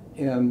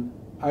 and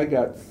I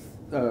got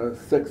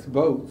 6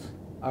 votes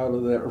out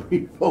of that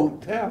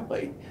revote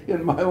tally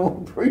in my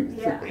own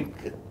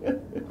precinct.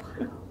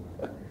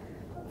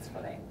 That's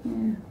funny.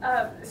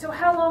 So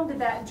how long did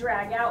that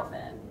drag out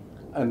then?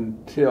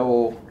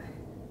 Until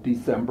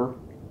December.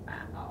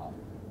 Wow.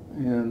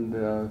 And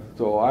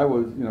so I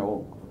was, you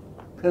know,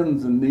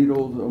 pins and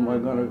needles. Am I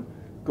going to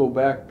go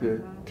back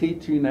to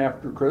teaching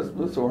after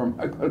Christmas, or am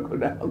I going to go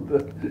down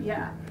to...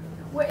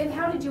 Well, and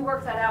how did you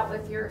work that out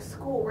with your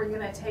school? Were you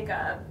going to take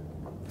a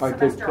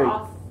semester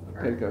off?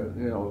 Take a,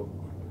 you know,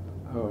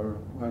 or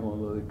I don't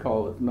know what they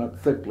call it,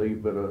 not sick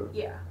leave, but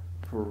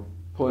for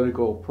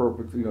political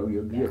purpose, you know,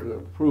 you get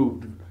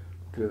approved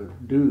to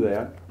do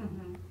that.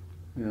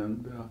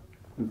 And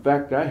in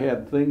fact, I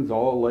had things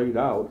all laid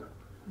out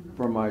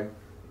for my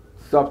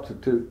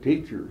substitute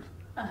teachers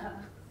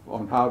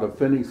on how to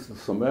finish the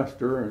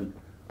semester,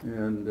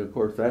 and of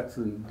course that's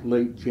in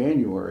late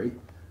January.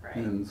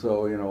 And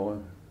so, you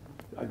know,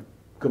 I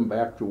come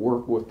back to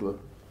work with the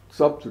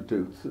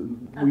substitutes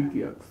and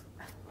weekends.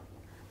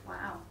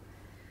 Wow.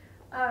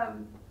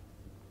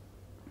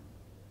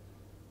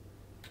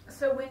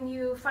 So when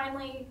you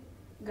finally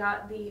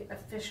got the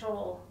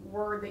official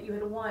word that you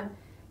had won,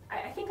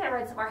 I think I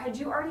read somewhere, had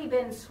you already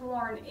been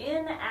sworn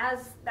in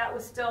as that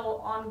was still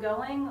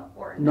ongoing,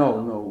 or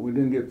no? No, we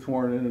didn't get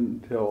sworn in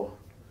until,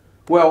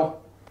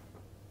 well,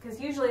 because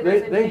usually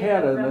they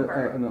had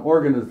an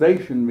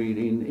organization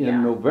meeting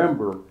in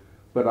November,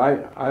 but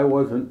I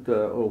wasn't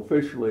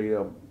officially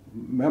a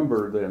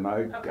member then.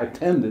 I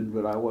attended,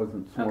 but I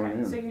wasn't sworn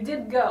in. So you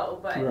did go,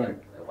 but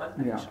it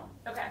wasn't official.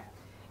 Okay.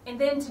 And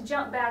then to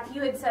jump back,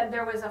 you had said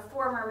there was a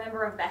former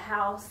member of the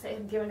House that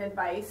had given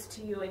advice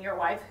to you and your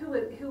wife.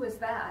 Who was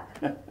that?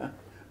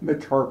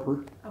 Mitch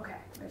Harper. Okay,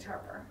 Mitch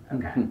Harper.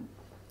 Okay.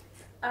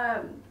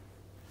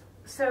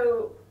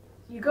 So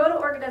you go to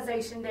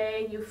organization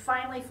day. You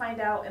finally find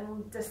out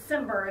in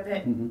December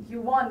that you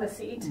won the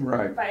seat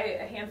by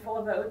a handful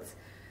of votes.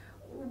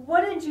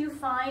 What did you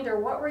find, or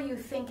what were you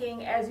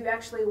thinking as you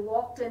actually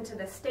walked into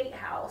the State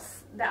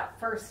House that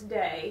first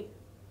day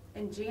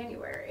in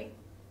January?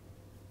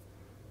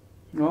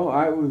 No,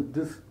 I was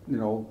just, you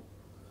know,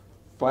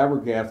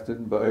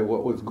 flabbergasted by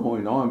what was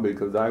going on,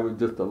 because I was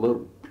just a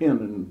little pin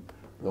in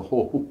the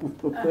whole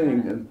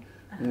thing,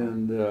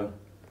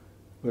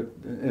 but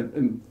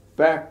in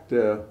fact,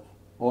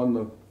 on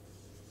the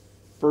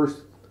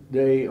first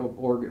day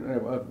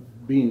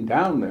of being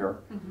down there,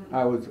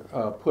 I was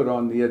put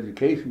on the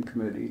education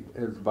committee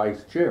as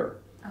vice chair.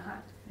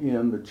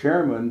 And the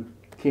chairman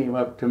came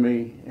up to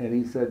me and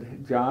he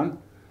said, "John,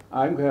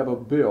 I have a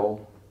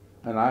bill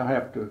and I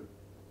have to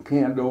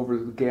hand over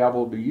the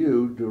gavel to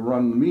you to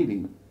run the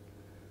meeting."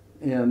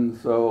 And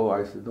so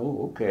I said,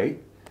 "Oh, okay."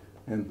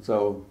 And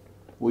so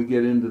we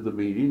get into the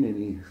meeting and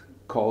he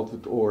calls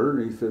it to order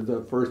and he says,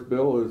 "The first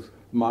bill is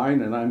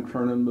mine and I'm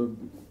turning the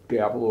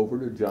gavel over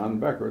to John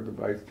Becker, the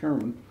vice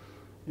chairman."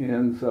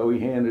 And so he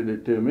handed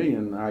it to me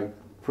and I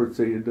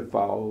proceeded to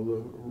follow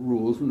the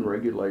rules and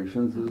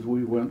regulations as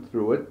we went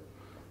through it.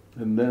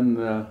 And then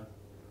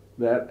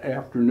that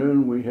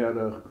afternoon we had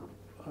a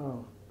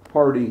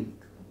party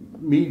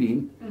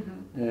meeting,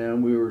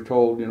 and we were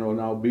told,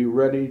 now be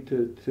ready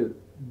to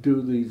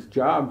do these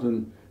jobs,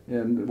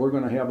 and we're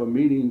going to have a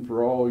meeting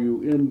for all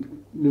you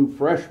new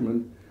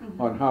freshmen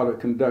on how to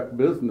conduct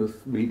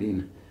business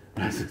meeting.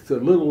 It's a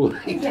little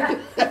late. Yeah.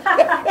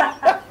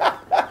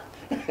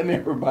 And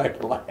everybody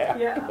laughed.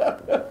 Yeah,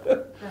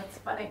 that's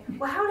funny.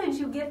 Well, how did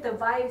you get the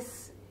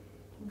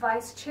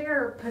vice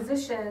chair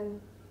position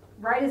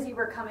right as you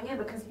were coming in?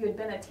 Because you had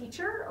been a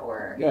teacher,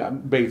 or? Yeah,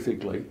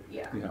 basically.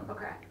 Yeah.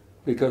 Okay.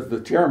 Because the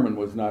chairman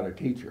was not a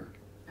teacher.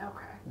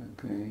 Okay.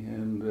 Okay,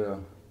 and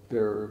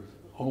there's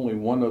only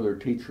one other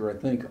teacher, I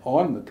think,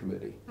 on the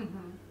committee.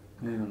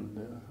 And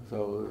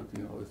so,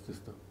 it's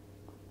just a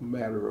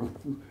matter of,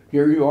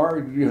 here you are,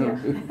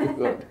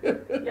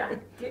 Yeah,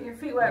 getting your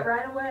feet wet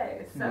right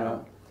away.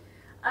 So,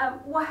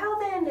 well, how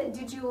then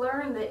did you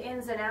learn the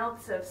ins and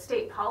outs of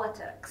state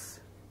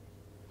politics?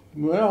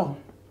 Well,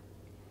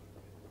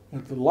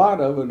 a lot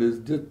of it is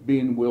just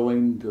being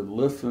willing to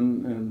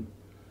listen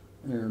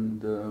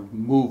and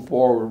move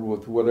forward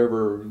with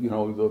whatever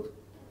the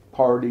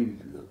party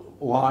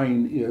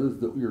line is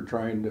that you're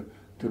trying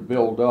to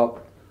build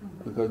up.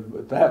 Because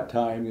at that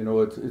time,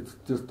 it's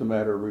just a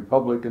matter of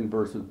Republican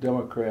versus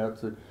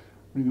Democrats.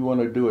 You want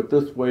to do it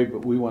this way,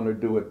 but we want to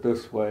do it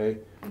this way,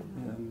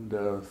 and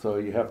so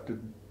you have to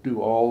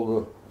do all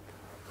the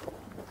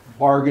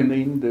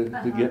bargaining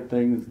to get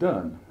things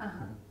done.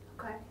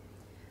 Okay.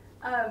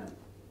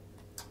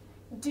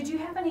 Did you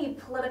have any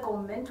political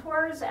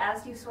mentors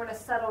as you sort of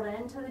settled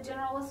into the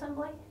General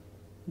Assembly?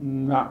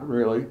 Not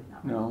really,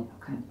 no.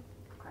 Okay.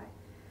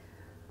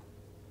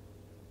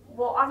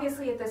 Well,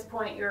 obviously at this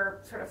point you're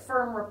sort of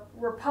firm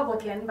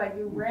Republican, but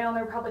you ran on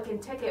the Republican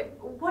ticket.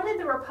 What did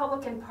the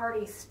Republican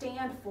Party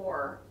stand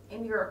for,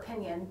 in your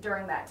opinion,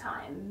 during that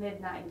time,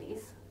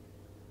 mid-90s?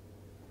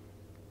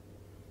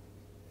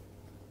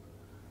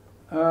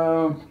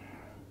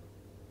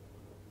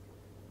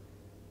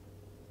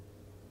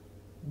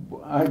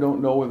 I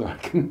don't know whether I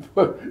can,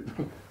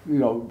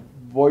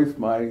 voice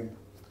my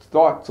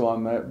thoughts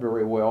on that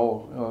very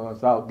well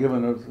without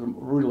giving it some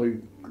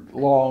really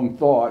long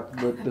thought.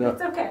 But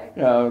it's okay.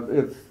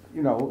 It's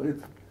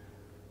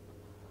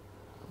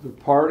the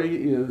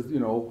party is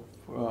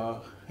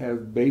has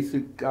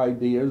basic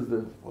ideas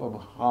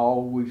of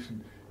how we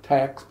should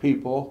tax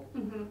people,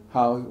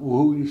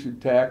 who you should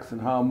tax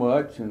and how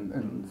much,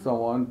 and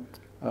so on.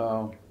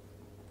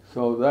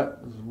 So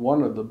that is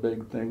one of the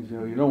big things.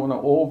 You don't want to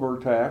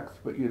overtax,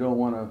 but you don't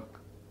want to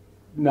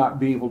not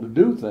be able to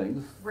do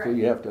things. Right. So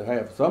you have to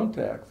have some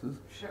taxes.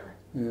 Sure.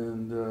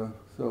 And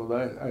so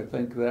that, I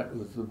think that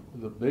was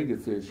the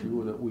biggest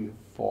issue that we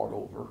fought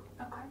over.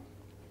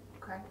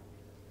 Okay.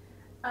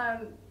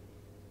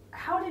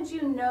 How did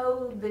you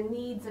know the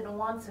needs and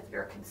wants of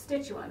your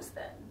constituents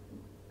then?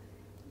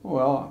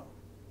 Well,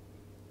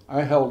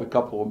 I held a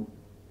couple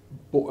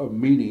of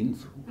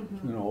meetings,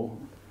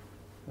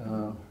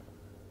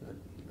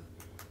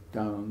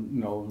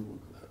 down,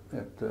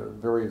 at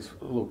various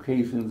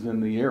locations in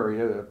the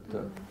area. At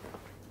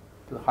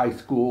the high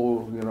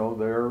school,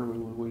 there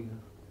we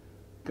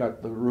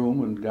got the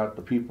room and got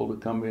the people to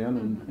come in,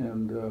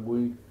 and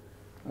we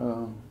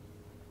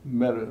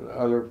met at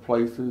other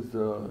places,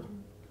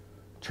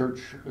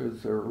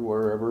 churches or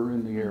wherever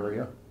in the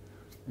area,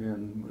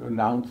 and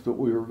announced that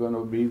we were going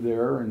to be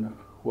there and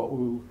what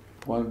we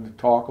wanted to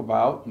talk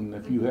about, and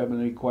if you have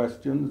any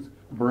questions,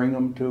 bring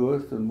them to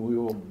us, and we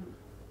will,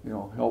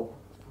 help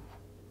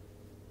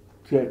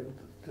take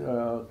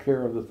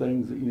care of the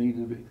things that you need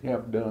to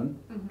have done.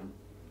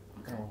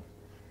 Okay.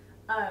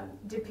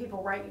 Did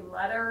people write you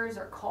letters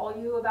or call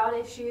you about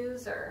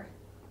issues, or?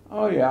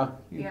 Oh yeah.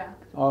 Yeah.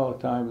 All the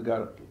time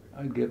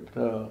I get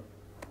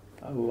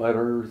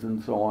letters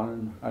and so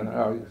on, and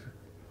I always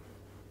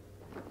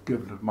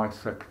give it to my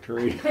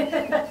secretary.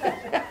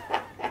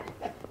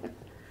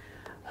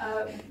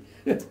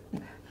 That's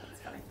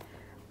funny.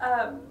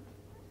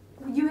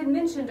 You had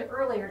mentioned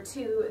earlier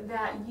too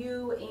that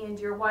you and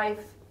your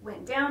wife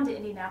went down to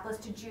Indianapolis.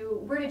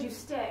 Where did you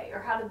stay, or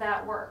how did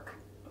that work?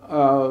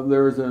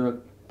 There's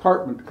an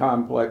apartment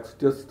complex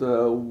just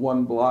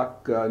one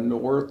block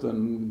north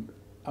and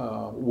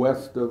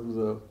west of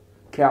the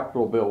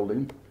Capitol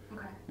building.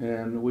 Okay.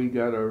 And we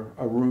got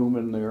a room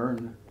in there,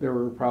 and there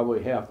were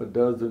probably half a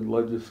dozen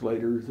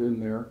legislators in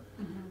there.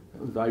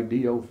 it was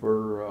ideal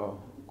for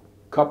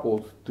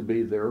couples to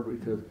be there,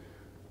 because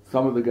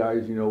some of the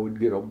guys, you know, would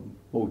get a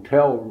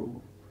motel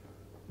room,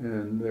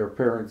 and their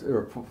parents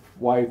or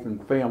wife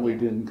and family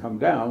didn't come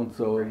down,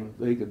 so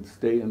they could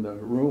stay in the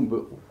room.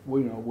 But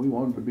we, you know, we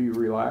wanted to be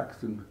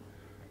relaxed and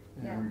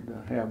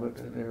have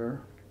it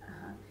there.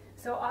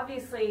 So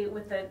obviously,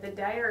 with the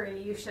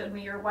diary you showed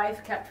me, your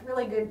wife kept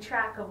really good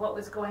track of what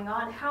was going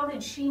on. How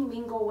did she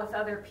mingle with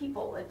other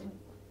people?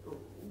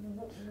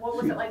 What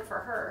was it like for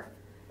her?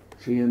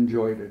 She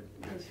enjoyed it.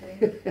 Did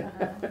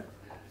she?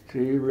 She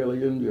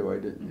really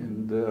enjoyed it,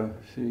 and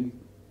she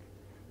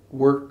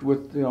worked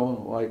with, you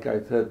know, like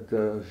I said,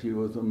 she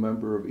was a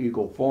member of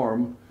Eagle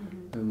Forum,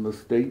 and the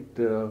state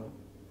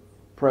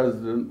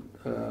president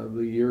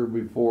the year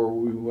before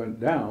we went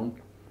down,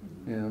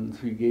 and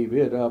she gave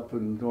it up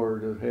in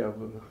order to have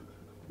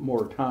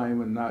more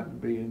time and not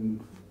being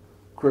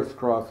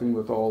crisscrossing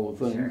with all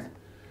the things. Sure.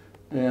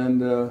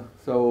 And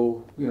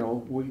so, you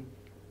know,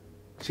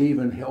 she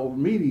even held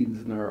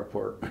meetings in our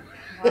apartment.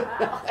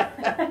 Wow.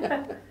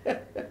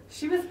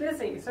 She was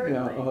busy,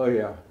 certainly. Yeah, oh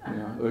yeah.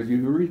 As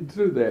you read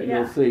through that,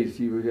 you'll see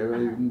she was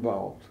really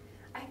involved.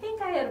 I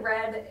think I had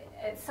read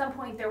at some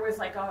point there was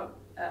like a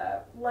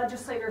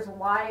legislators'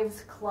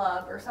 wives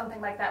club or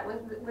something like that.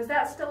 Was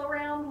that still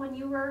around when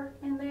you were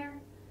in there?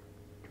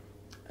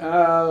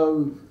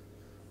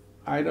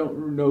 I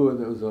don't know if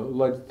there was a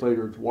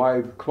legislators'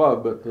 wives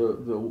club, but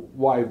the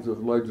wives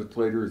of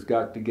legislators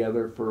got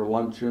together for a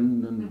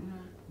luncheon and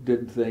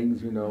did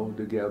things, you know,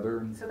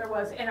 together. So there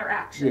was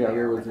interaction. Yeah,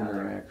 there was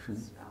interaction.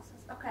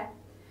 Spouses. Okay.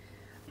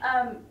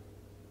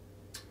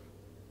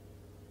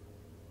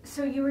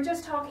 So you were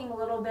just talking a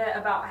little bit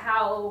about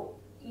how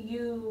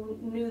you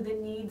knew the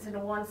needs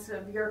and wants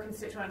of your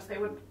constituents. They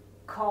would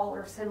call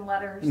or send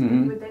letters that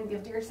you would then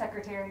give to your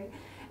secretary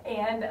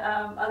and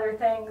other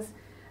things.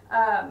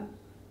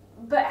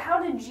 But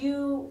how did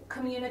you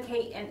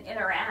communicate and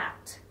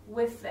interact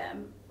with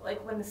them?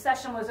 Like when the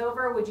session was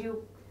over,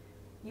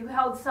 you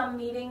held some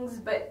meetings,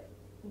 but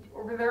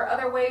were there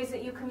other ways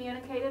that you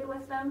communicated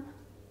with them?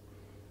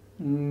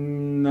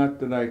 Not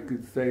that I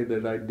could say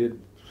that I did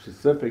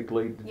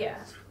specifically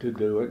to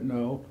do it,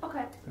 no.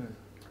 Okay.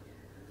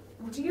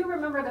 Do you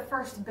remember the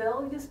first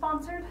bill you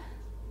sponsored?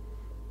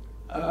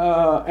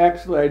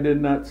 Actually, I did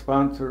not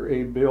sponsor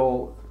a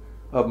bill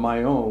of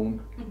my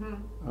own.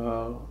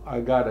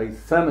 I got a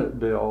Senate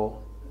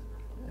bill,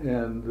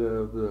 and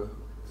the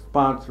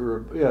sponsor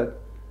of it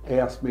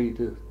asked me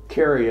to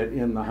carry it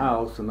in the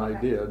House, and I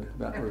did.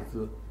 That was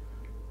the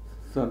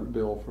Senate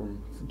bill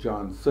from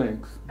John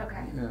Sinks.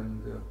 Okay.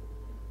 And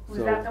was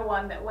that the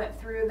one that went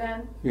through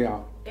then?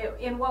 Yeah.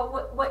 And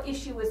what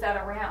issue was that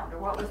around, or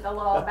what was the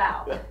law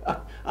about?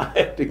 I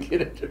have to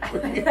get it to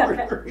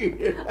read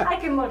it. I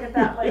can look at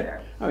that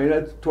later. I mean,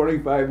 that's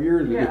 25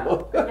 years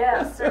ago.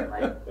 Yes,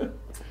 certainly.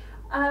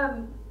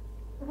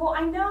 Well,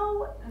 I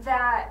know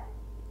that,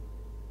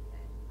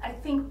 I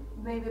think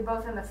maybe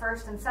both in the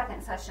first and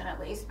second session at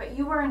least, but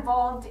you were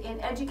involved in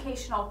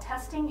educational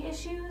testing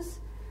issues,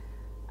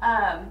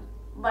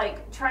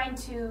 like trying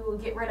to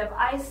get rid of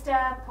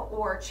I-STEP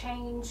or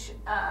change.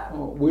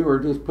 We were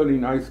just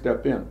putting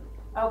I-STEP in.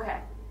 Okay.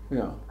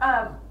 Yeah.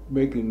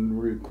 Making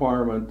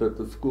requirement that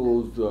the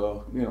schools,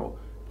 you know,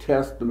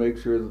 test to make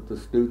sure that the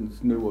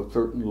students knew a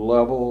certain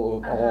level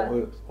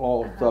of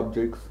all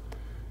subjects.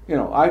 You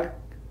know,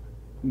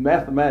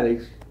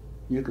 mathematics,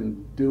 you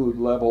can do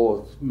level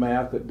of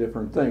math at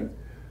different things.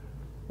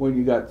 When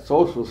you got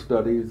social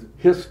studies,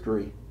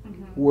 history,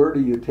 where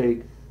do you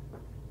take,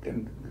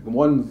 and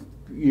one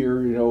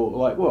year, you know,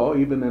 like, well,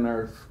 even in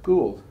our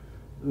schools,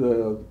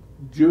 the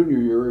junior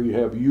year you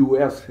have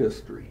U.S.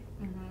 history,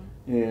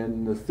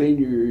 and the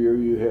senior year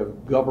you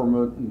have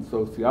government and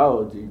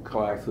sociology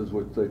classes,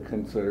 which they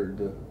considered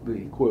the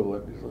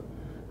equivalent.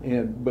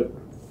 But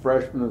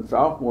freshman and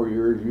sophomore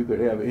years, you could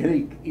have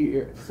any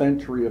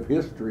century of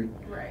history,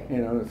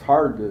 and it's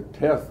hard to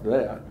test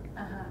that.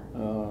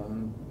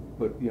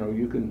 But you know,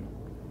 you can,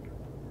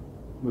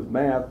 with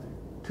math,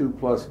 2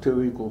 +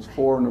 2 =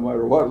 4, no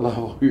matter what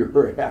level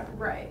you're at.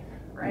 Right.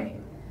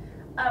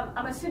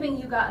 I'm assuming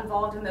you got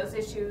involved in those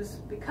issues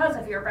because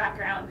of your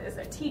background as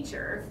a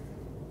teacher.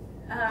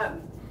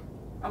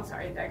 I'm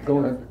sorry. Go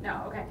ahead.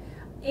 No, okay.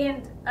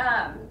 And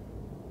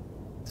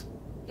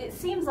it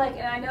seems like,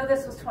 and I know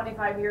this was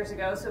 25 years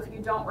ago, so if you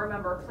don't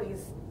remember,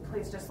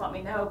 please just let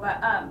me know.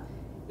 But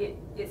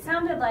it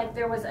sounded like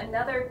there was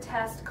another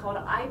test called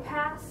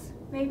IPASS,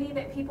 maybe,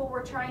 that people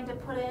were trying to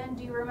put in.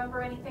 Do you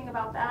remember anything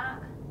about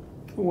that?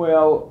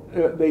 Well,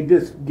 they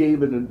just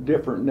gave it a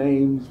different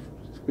names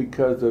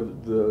because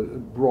of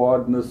the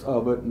broadness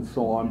of it and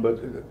so on, but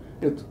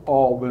it's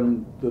all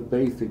been the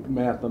basic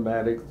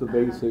mathematics, the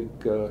basic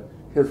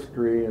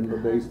history, and the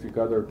basic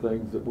other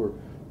things that were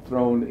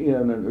thrown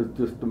in, and it's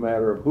just a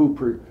matter of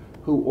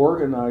who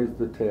organized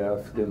the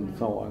test and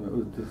so on. It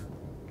was just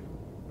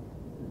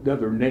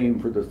another name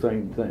for the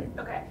same thing.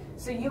 Okay,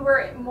 so you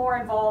were more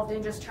involved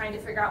in just trying to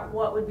figure out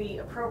what would be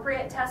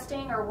appropriate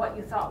testing, or what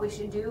you thought we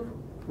should do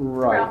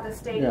throughout the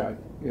state?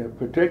 Yeah,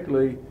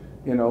 particularly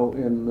you know,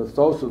 in the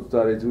social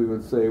studies we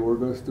would say we're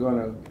just going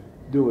to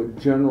do a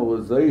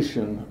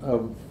generalization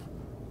of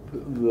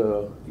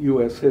the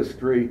U.S.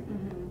 history,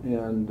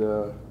 and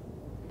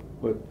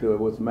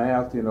with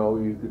math, you know,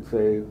 you could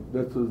say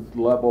this is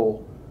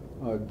level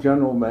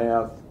general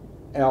math,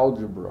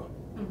 algebra,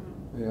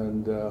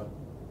 and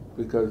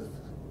because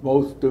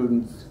most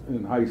students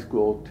in high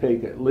school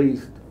take at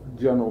least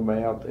general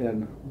math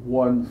and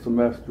one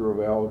semester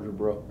of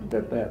algebra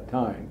at that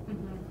time,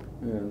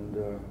 and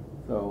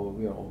so,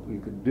 you know, you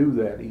could do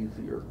that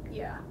easier.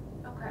 Yeah.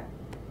 Okay.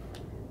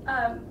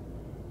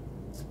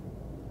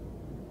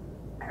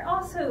 I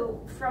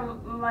also, from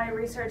my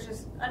research,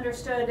 has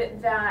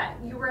understood that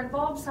you were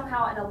involved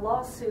somehow in a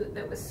lawsuit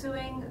that was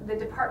suing the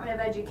Department of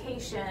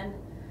Education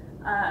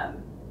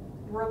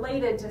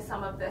related to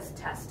some of this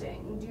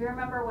testing. Do you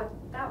remember what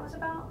that was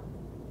about?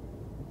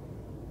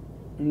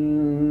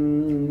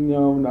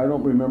 No, I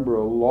don't remember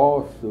a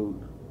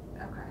lawsuit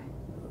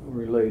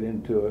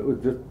relating to it. It was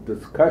just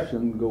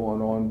discussion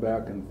going on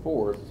back and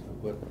forth,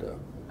 but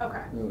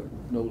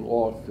no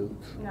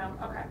lawsuits. No,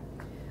 okay.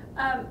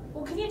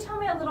 Well, can you tell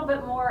me a little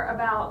bit more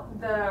about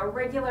the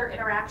regular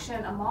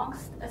interaction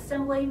amongst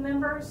assembly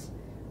members,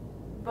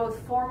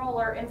 both formal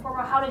or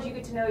informal? How did you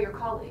get to know your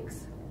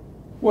colleagues?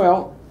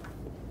 Well,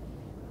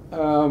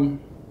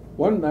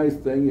 one nice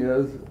thing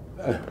is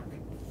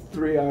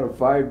 3 out of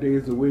 5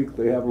 days a week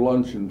they have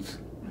luncheons.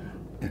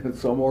 And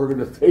some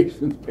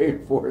organizations pay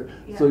for it.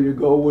 Yeah. So you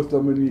go with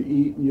them and you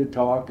eat and you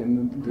talk,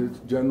 and there's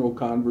general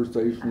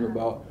conversation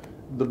about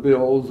the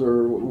bills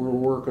or what we're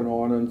working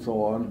on and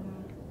so on.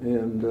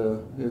 And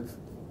it's,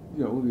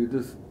 you know, you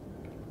just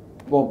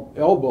bump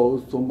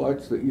elbows so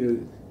much that you're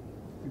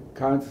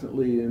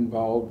constantly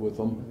involved with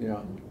them.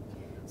 Yeah.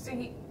 So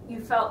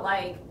you felt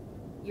like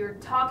you're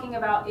talking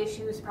about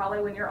issues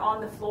probably when you're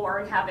on the floor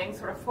and having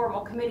sort of formal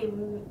committee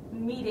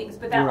meetings,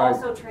 but that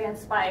also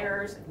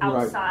transpires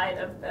outside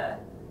of the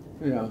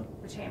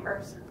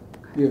chambers.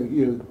 Okay.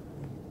 You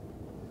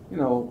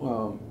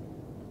know,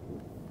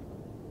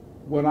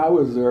 when I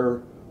was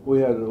there,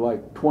 we had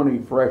like 20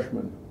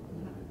 freshmen,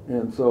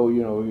 and so,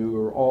 you know, you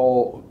were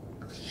all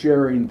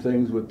sharing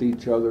things with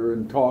each other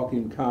and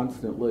talking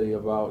constantly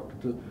about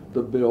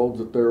the bills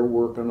that they're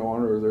working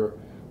on, or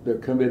their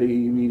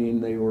committee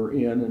meeting they were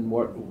in, and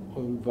what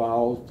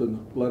involved, and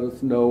let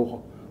us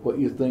know what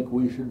you think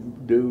we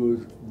should do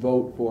is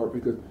vote for it,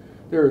 because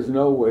there is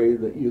no way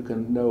that you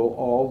can know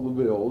all the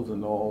bills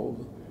and all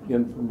the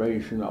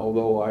information,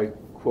 although I,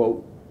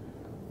 quote,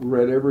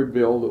 read every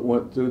bill that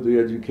went through the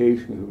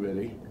Education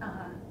Committee,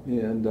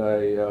 and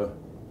I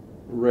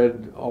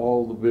read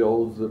all the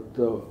bills that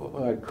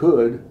I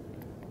could,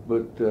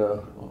 but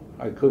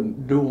I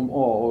couldn't do them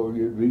all, or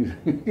you'd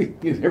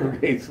never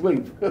get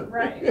sleep.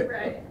 Right.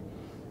 Okay.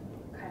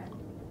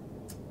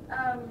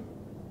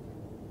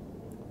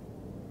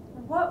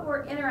 What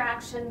were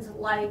interactions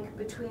like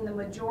between the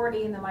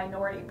majority and the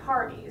minority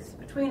parties,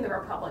 between the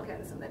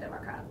Republicans and the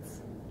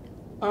Democrats?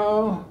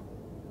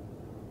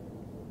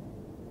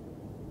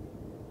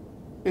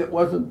 It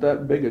wasn't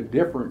that big a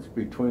difference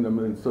between them,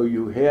 and so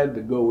you had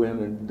to go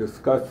in and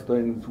discuss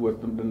things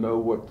with them to know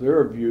what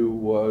their view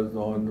was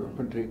on a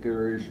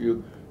particular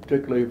issue,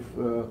 particularly if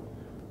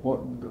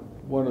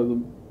one of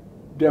the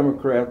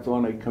Democrats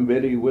on a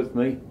committee with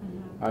me,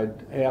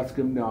 I'd ask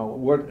him, now,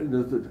 what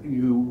does it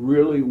you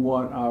really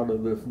want out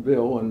of this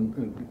bill,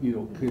 and you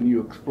know, can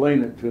you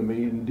explain it to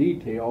me in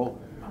detail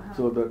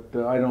so that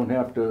I don't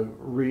have to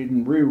read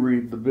and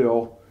reread the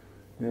bill,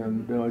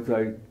 and as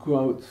I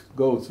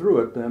go through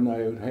it, then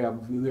I would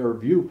have their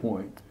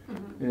viewpoint,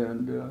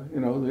 and you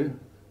know,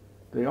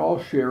 they all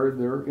shared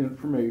their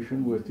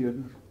information with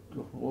you,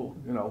 you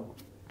know,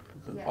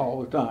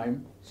 all the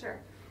time.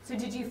 Sure. So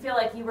did you feel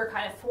like you were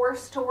kind of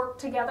forced to work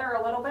together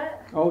a little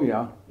bit? Oh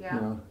yeah.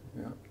 Yeah.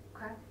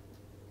 Okay.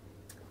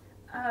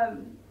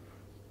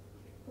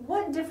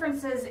 What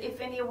differences,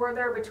 if any, were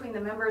there between the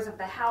members of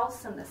the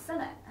House and the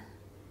Senate?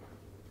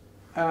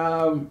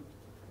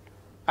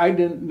 I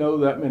didn't know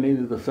that many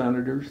of the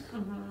senators.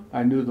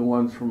 I knew the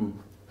ones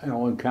from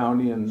Allen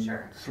County and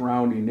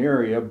surrounding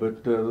area,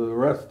 but the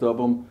rest of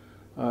them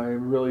I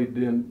really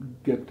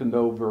didn't get to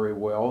know very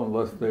well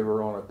unless they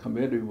were on a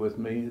committee with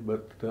me.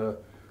 But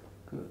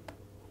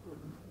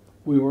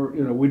we were,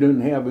 you know, we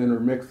didn't have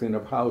intermixing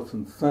of House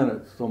and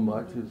Senate so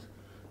much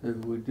as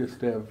we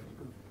just have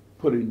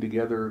putting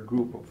together a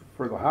group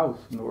for the House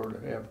in order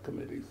to have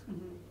committees.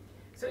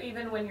 So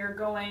even when you're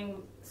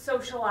going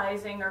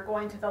socializing or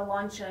going to the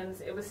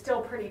luncheons, it was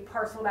still pretty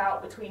parceled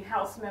out between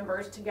House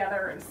members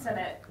together and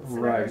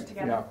senators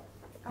together.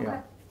 Okay.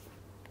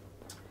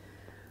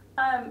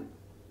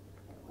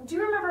 Do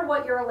you remember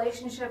what your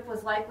relationship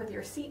was like with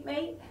your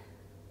seatmate?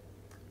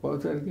 What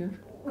was that again?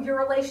 Your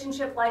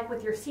relationship like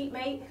with your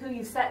seatmate, who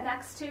you sat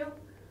next to?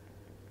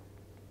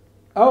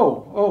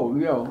 Oh,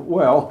 yeah.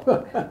 Well,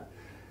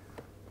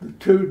 the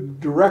two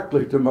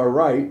directly to my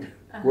right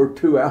were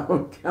two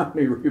Allen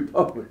County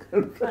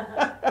Republicans,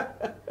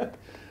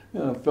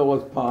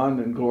 Phyllis Pond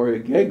and Gloria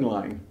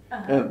Gagline,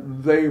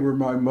 and they were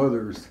my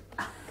mothers.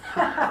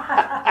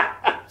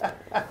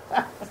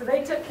 So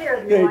they took care care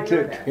of you They while you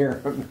were took there.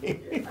 care of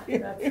me.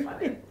 That's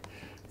funny.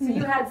 So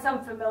you had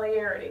some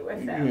familiarity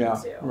with them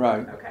too.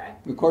 Right. Okay.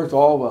 Of course,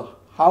 all the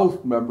House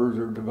members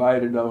are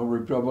divided on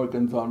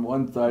Republicans on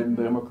one side and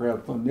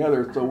Democrats on the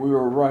other, so we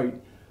were right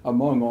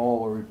among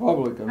all the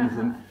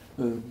Republicans,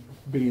 and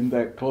being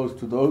that close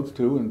to those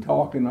two and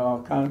talking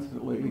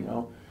constantly, you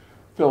know.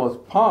 Phyllis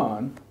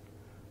Pond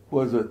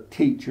was a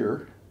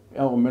teacher,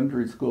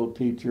 elementary school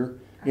teacher,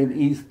 in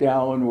East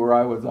Allen, where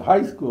I was a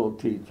high school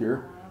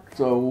teacher.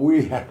 So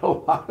we had a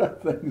lot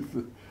of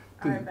things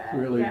to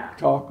really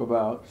talk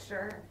about.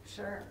 Sure.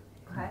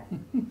 Okay.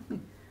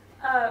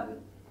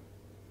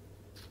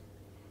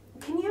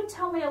 Can you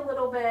tell me a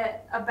little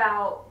bit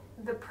about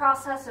the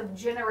process of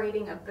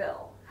generating a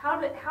bill? How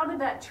did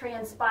that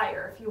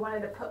transpire if you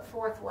wanted to put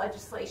forth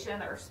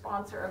legislation or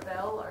sponsor a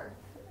bill? Or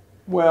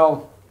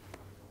Well,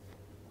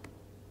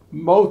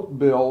 most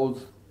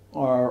bills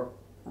are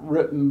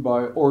written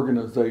by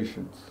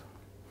organizations,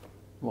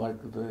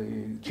 like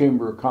the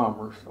Chamber of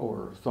Commerce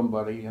or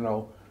somebody, you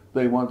know.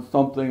 They want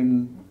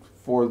something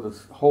for the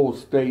whole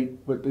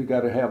state, but they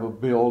got to have a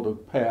bill to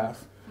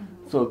pass.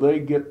 So they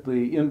get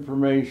the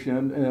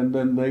information and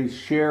then they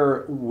share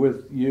it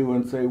with you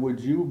and say, would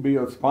you be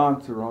a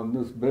sponsor on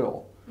this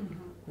bill?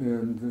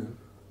 And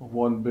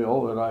one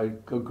bill that I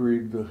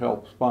agreed to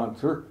help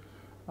sponsor,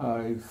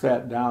 I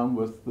sat down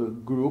with the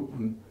group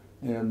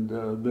and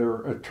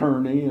their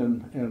attorney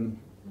and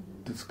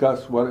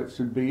discussed what it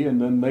should be, and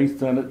then they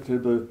sent it to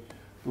the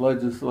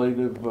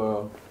legislative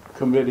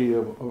committee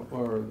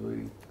or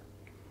the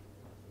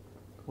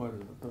what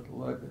is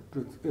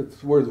it?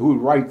 It's where who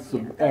writes the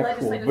actual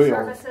Legislative bill.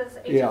 Services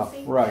Agency? Yeah,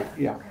 right.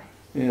 Yeah, Okay.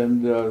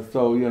 and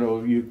so you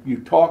know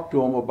you talk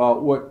to them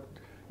about what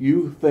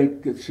you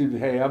think it should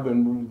have,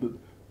 and the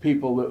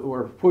people that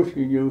were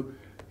pushing you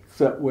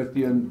sit with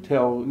you and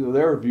tell you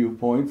their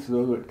viewpoints,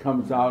 so it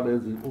comes out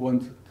as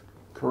one's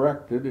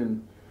corrected,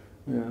 and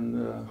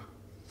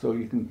so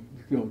you can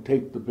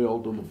take the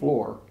bill to the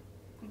floor.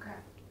 Okay.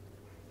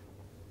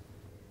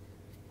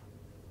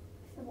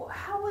 Well,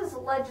 how was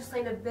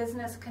legislative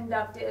business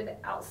conducted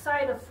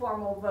outside of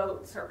formal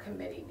votes or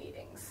committee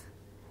meetings?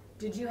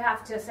 Did you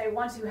have to say,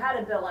 once you had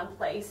a bill in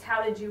place,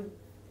 how did you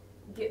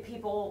get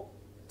people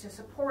to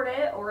support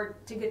it or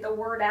to get the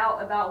word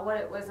out about what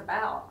it was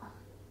about?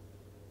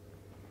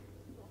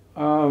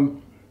 I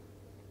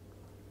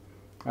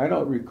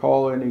don't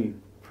recall any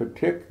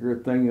particular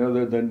thing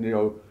other than,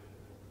 you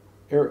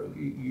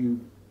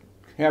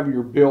have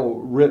your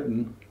bill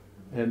written,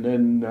 and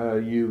then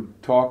you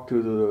talk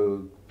to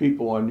the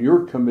people on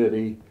your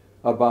committee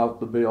about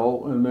the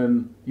bill, and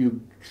then you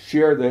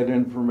share that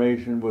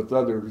information with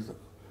others,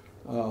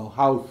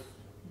 House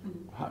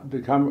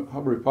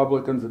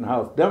Republicans and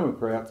House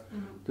Democrats,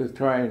 to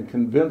try and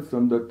convince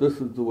them that this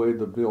is the way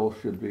the bill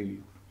should be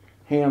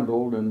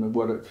handled and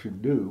what it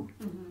should do.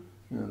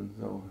 And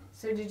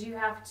so did you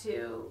have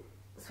to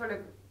sort of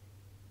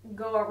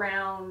go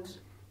around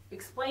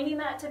explaining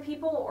that to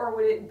people, or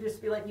would it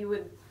just be like you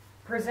would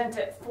present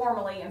it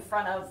formally in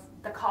front of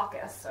the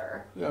caucus,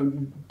 or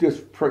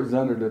just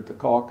present it at the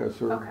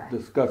caucus, or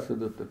discuss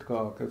it at the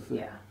caucus?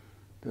 Yeah.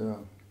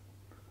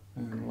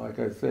 And like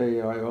I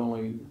say, I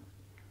only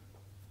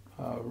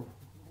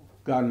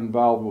got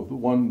involved with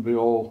one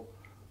bill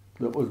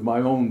that was my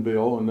own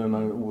bill, and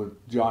then with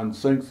John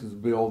Sinks's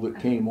bill that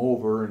came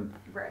over, and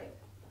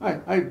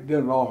I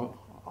did all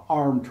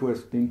arm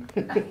twisting.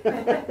 This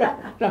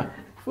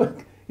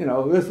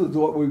is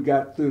what we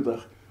got through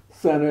the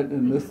Senate,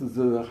 and this is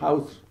the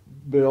House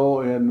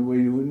bill, and we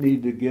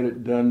need to get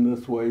it done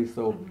this way.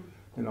 So,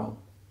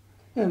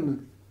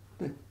 and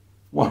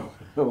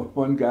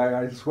one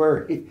guy, I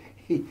swear,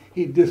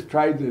 he just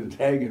tried to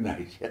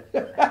antagonize you.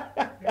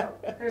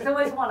 There's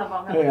always one of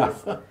them, at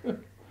least.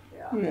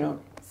 Yeah.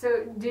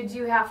 So did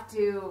you have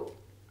to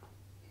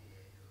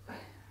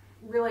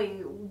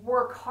really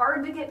work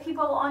hard to get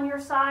people on your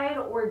side,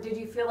 or did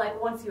you feel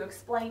like once you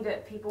explained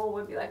it, people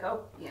would be like,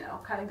 oh,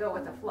 kind of go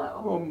with the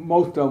flow? Well,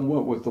 most of them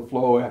went with the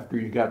flow after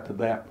you got to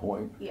that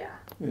point. Yeah.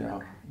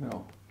 But,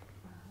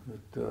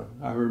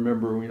 I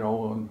remember,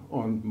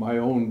 on my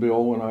own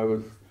bill when I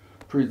was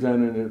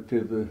presenting it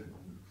to the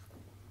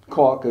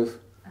caucus,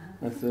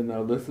 I said,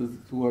 now this is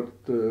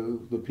what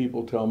the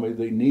people tell me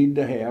they need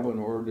to have in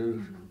order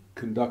to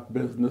conduct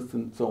business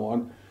and so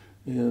on.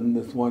 And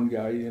this one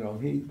guy, he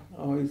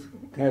always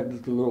had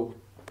this little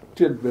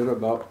tidbit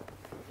about,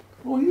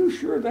 well, you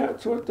sure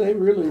that's what they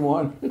really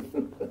want?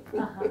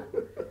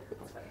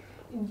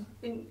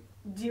 And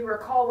do you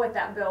recall what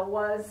that bill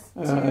was?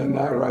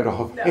 Not right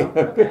off. No,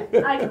 okay.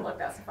 I can look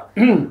that stuff up.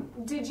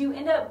 Did you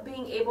end up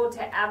being able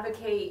to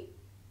advocate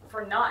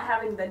for not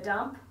having the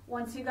dump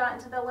once you got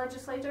into the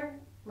legislature?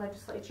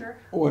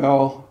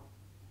 Well,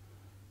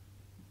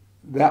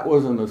 that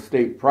wasn't a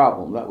state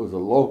problem. That was a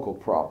local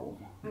problem.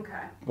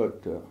 Okay.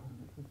 But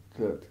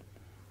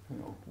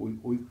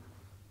we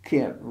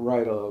can't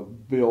write a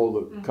bill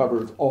that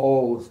covers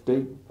all the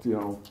state,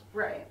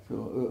 Right.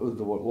 So it was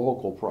a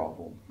local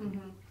problem.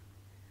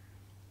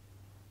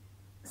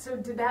 So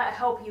did that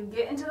help you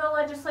get into the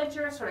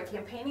legislature, sort of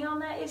campaigning on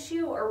that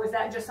issue, or was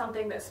that just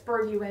something that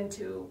spurred you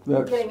into getting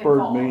involved? That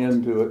spurred me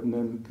into it and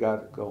then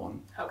got it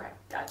going. Okay,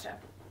 gotcha.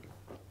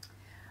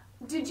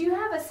 Did you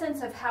have a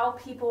sense of how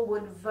people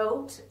would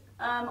vote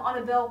on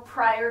a bill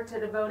prior to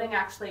the voting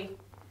actually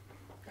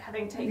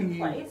having taken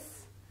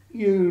place?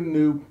 You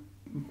knew,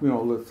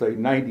 let's say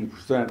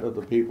 90% of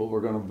the people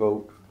were going to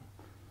vote,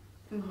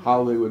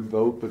 how they would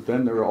vote, but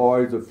then there are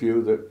always a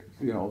few that,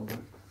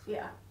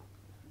 yeah,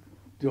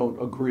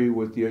 don't agree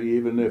with you,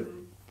 even if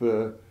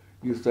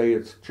you say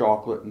it's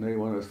chocolate and they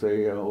want to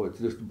say, it's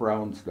just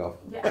brown stuff.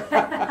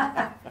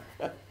 Yeah.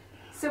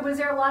 So was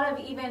there a lot of,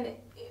 even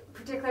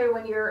particularly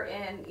when you're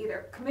in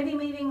either committee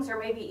meetings or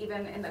maybe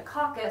even in the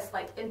caucus,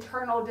 like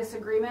internal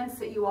disagreements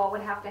that you all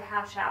would have to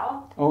hash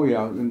out? Oh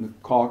yeah, in the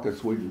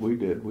caucus we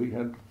did. We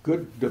had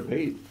good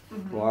debate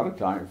a lot of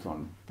times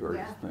on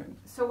various things.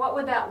 So what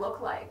would that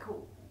look like?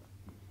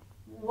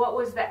 What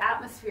was the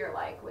atmosphere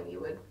like when you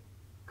would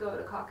go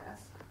to caucus?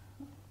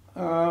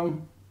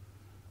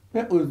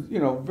 It was,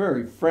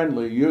 very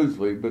friendly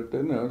usually, but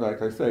then,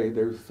 like I say,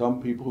 there's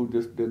some people who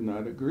just did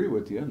not agree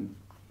with you.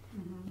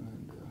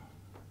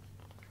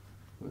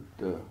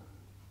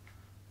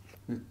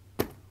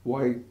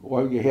 Why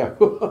you have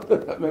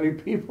that many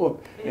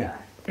people? Yeah.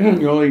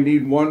 You only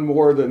need one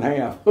more than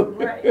half.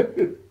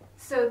 Right.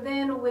 So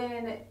then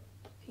when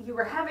you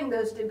were having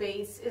those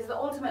debates, is the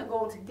ultimate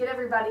goal to get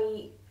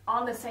everybody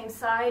on the same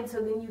side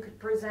so then you could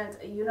present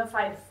a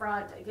unified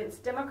front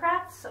against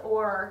Democrats,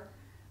 or?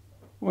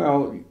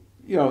 Well,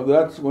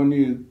 that's when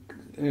you,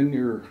 in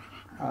your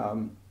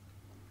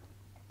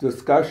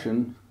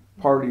discussion,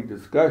 party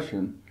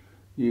discussion,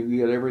 you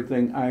get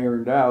everything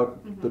ironed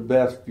out the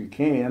best you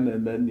can,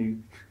 and then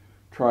you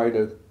try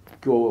to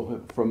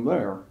go from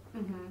there.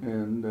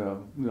 And, I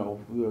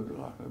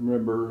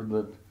remember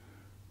that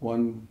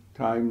one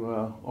time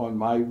on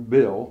my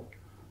bill,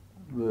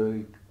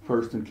 the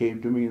person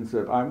came to me and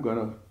said, I'm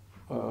going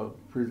to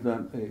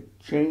present a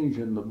change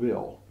in the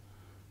bill.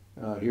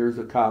 Here's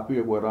a copy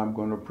of what I'm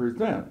going to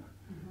present.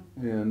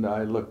 And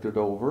I looked it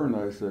over and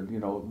I said,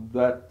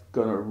 that's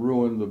going to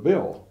ruin the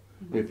bill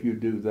if you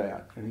do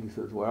that. And he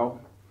says, well,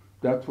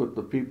 that's what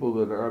the people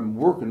that I'm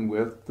working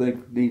with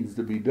think needs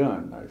to be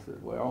done. I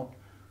said, well,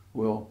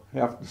 we'll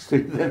have to see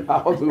then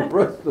how the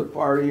rest of the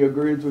party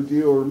agrees with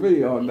you or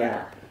me on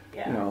that.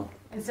 Yeah.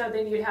 And so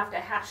then you'd have to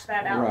hash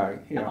that out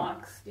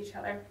amongst each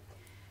other.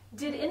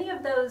 Did any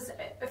of those,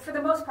 for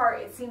the most part,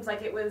 it seems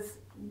like it was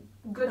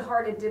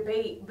good-hearted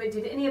debate, but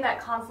did any of that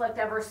conflict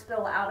ever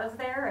spill out of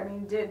there? I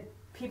mean, did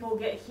people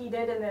get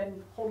heated and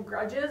then hold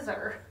grudges,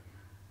 or?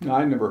 No,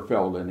 I never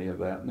felt any of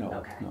that, no.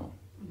 Okay. No.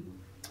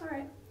 All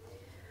right.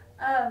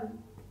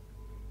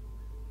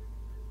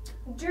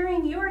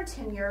 During your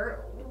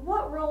tenure,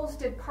 what roles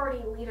did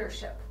party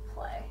leadership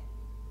play?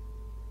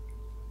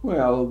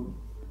 Well,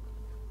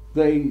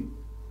 they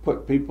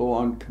put people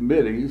on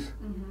committees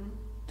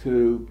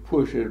to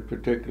push a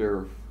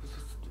particular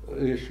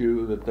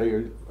issue that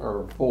they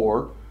are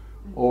for,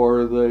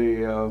 or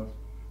they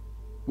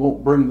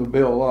won't bring the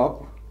bill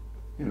up.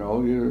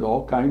 There's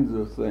all kinds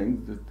of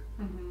things that,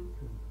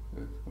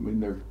 I mean,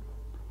 there's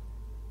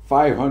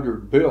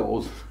 500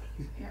 bills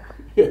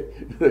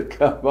that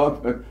come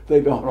up and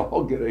they don't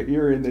all get a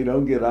hearing, they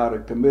don't get out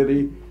of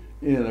committee,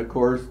 and of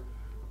course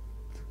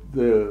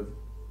the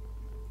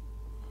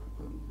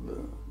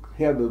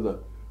head of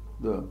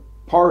the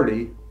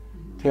party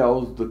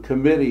tells the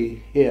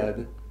committee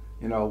head,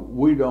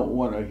 we don't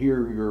want to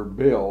hear your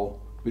bill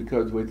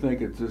because we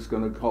think it's just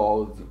going to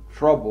cause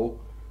trouble,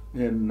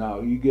 and now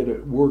you get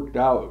it worked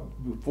out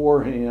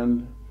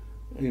beforehand,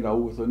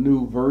 with a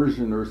new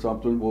version or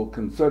something we'll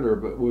consider,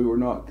 but we were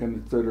not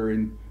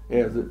considering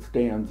as it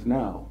stands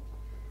now.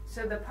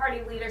 So the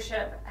party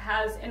leadership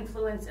has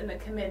influence in the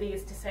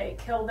committees to say,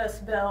 kill this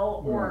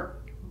bill or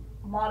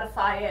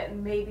modify it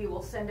and maybe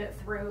we'll send it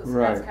through. So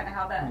that's kind of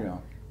how that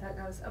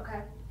goes.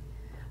 Okay.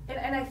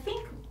 And I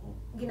think,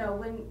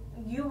 when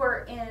you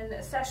were in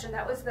a session,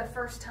 that was the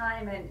first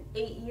time in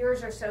 8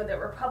 years or so that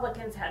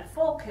Republicans had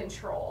full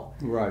control.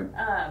 Right.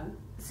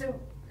 So,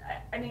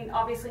 I mean,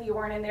 obviously you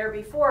weren't in there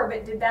before,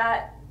 but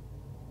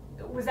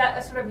was that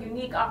a sort of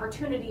unique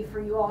opportunity for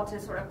you all to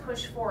sort of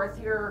push forth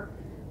your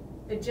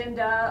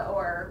agenda,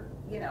 or,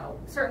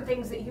 certain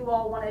things that you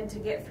all wanted to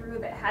get through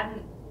that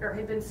hadn't or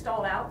had been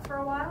stalled out for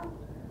a while?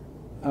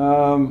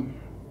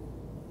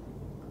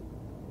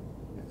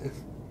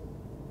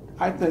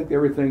 I think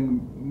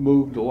everything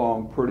moved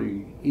along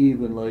pretty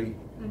evenly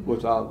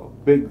without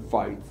big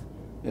fights,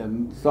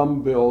 and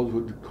some bills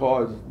would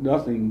cause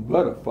nothing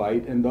but a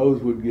fight, and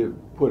those would get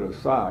put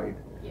aside.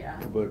 Yeah.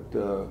 But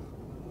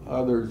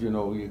others,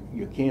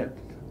 you can't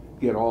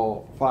get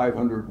all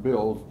 500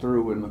 bills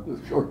through in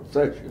a short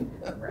session.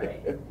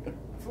 Right.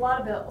 It's a lot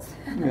of bills.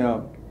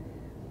 Yeah.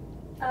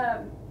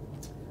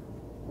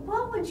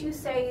 What would you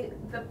say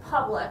the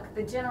public,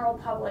 the general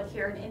public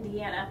here in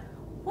Indiana,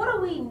 what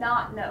do we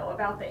not know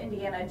about the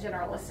Indiana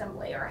General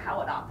Assembly or how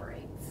it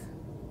operates?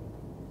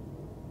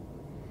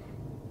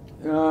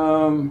 I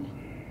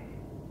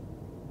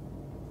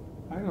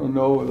don't don't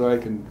know whether I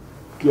can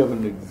give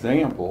an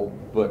example,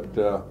 but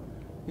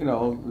you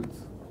know,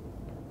 it's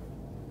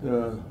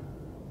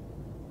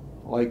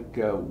like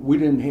we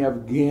didn't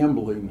have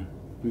gambling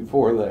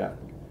before that,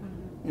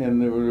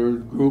 and there were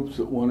groups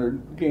that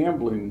wanted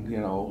gambling, you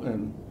know,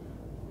 and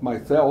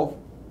myself,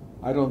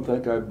 I don't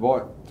think I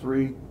bought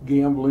 3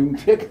 gambling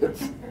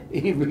tickets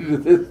even to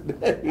this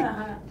day,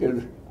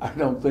 because I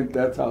don't think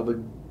that's how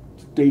the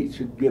state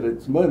should get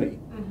its money.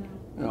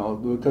 You know,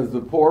 because the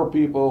poor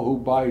people who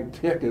buy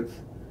tickets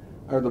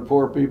are the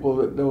poor people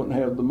that don't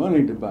have the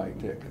money to buy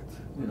tickets,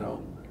 you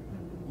know.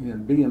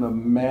 And being a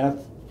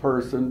math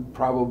person,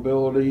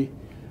 probability,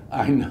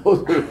 I know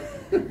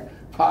the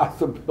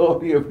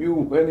possibility of you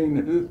winning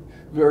is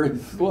very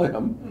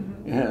slim.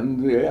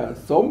 And yeah,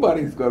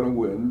 somebody's going to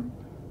win,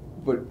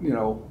 but you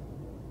know,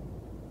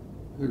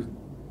 there's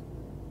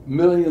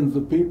millions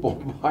of people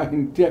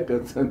buying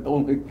tickets and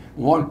only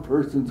one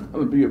person's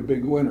going to be a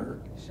big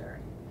winner. Sure.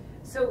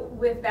 So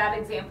with that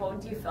example,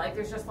 do you feel like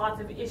there's just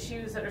lots of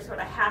issues that are sort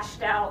of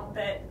hashed out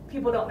that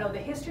people don't know the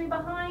history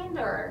behind,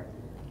 or?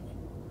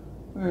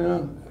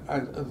 Yeah, I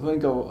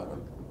think a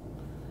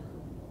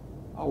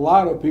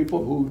lot of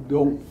people who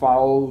don't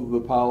follow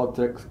the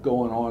politics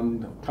going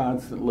on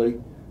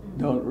constantly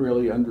don't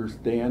really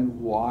understand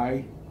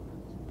why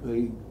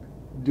they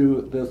do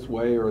it this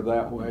way or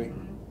that way.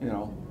 You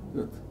know,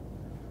 it's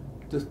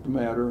just a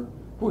matter.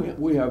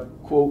 We have,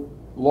 quote,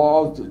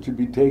 laws that should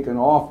be taken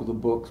off of the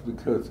books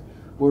because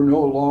we're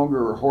no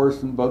longer a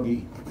horse and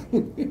buggy.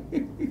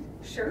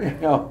 Sure. You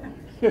know?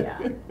 Yeah,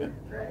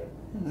 right.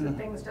 So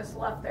things just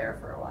left there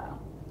for a while.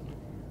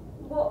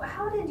 Well,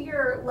 how did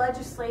your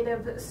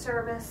legislative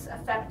service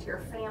affect your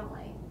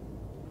family?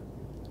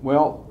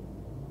 Well,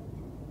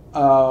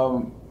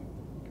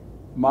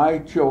 my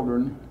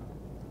children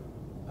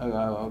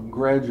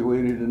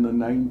graduated in the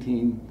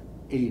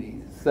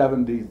 1980s,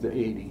 70s to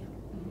 80,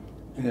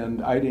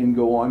 and I didn't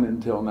go on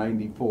until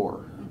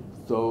 94.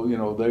 So, you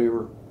know,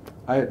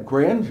 I had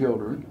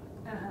grandchildren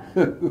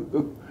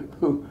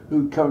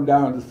who'd come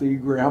down to see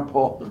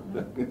Grandpa,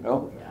 you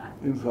know,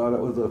 and thought it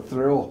was a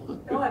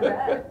thrill. Oh, I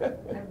bet.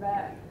 I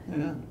bet.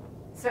 Yeah.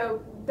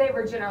 So they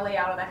were generally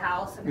out of the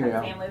house and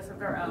had families of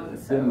their own.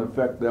 It didn't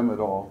affect them at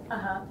all.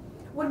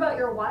 What about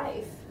your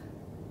wife?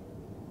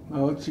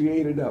 Oh, she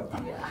ate it up.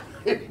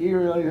 Yeah. She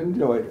really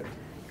enjoyed it.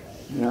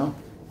 You know?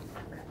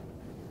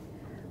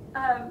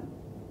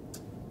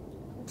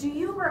 Do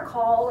you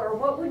recall, or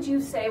what would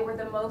you say were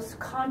the most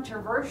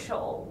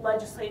controversial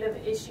legislative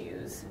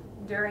issues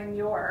during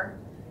your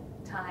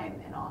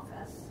time in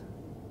office?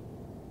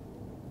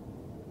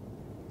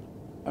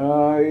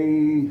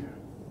 I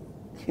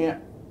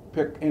can't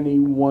pick any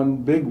one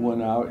big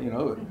one out, you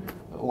know.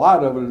 A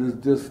lot of it is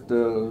just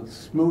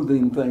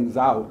smoothing things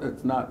out.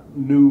 It's not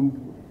new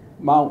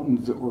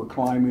mountains that we're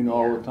climbing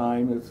all the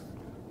time. It's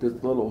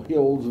just little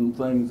hills and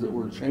things that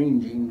we're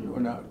changing. We're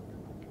not.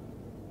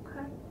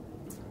 Okay.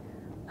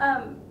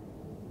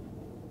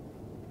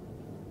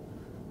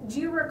 Do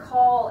you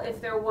recall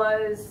if there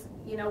was,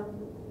 you know,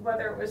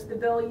 whether it was the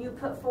bill you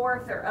put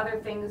forth or other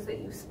things that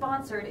you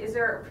sponsored, is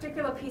there a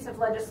particular piece of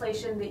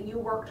legislation that you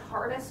worked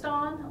hardest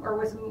on or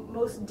was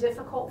most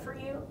difficult for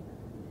you?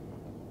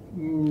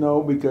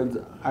 No, because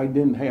I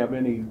didn't have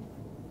any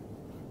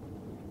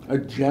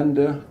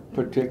agenda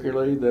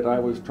particularly that I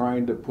was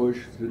trying to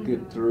push to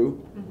get through.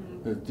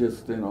 It's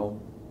just, you know,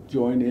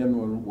 join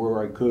in where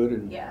I could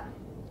and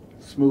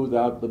smooth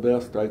out the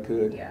best I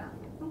could. Yeah.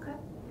 Okay.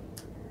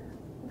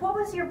 What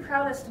was your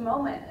proudest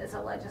moment as a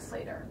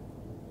legislator?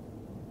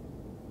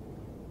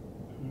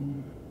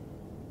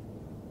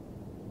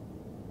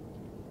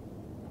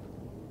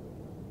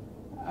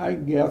 I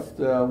guess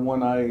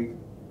when I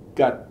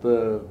got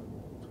the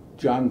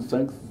John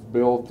Sinks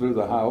bill through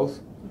the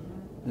House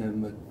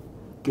and the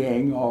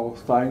gang all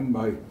signed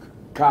my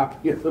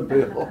copy of the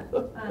bill.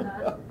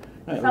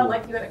 It felt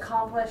like you had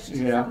accomplished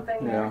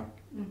something there.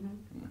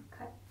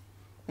 Okay.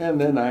 And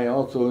then I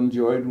also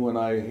enjoyed when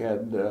I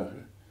had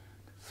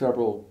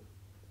several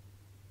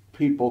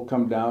people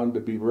come down to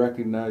be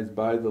recognized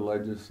by the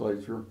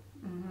legislature,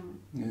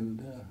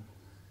 and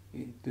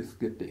you just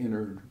get to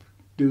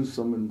introduce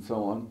them and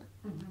so on.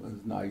 It was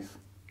nice.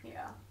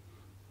 Yeah.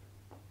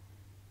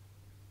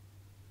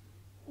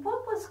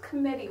 What was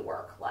committee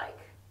work like?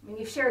 I mean,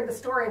 you shared the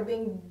story of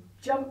being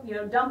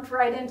dumped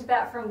right into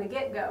that from the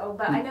get-go,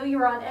 but I know you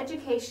were on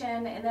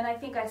education, and then I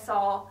think I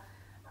saw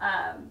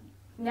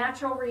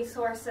natural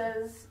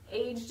resources,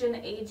 aged and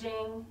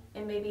aging,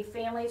 and maybe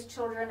families,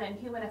 children, and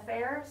human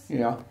affairs.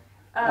 Yeah.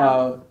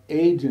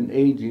 Age and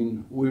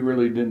aging, we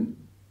really didn't.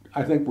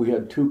 I think we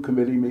had 2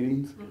 committee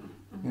meetings.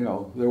 You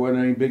know, there wasn't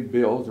any big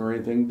bills or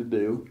anything to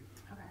do.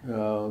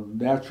 Okay.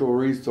 Natural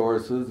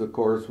resources, of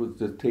course, was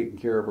just taking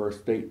care of our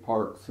state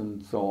parks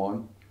and so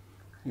on.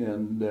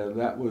 And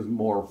that was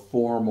more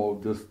formal,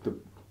 just to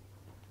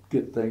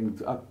get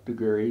things up to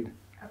grade.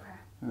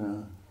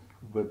 Okay.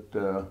 But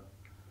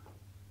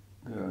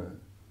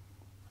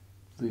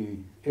the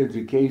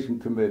education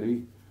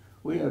committee,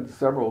 we had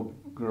several,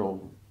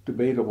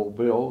 debatable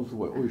bills,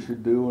 what we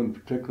should do, and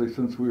particularly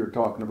since we were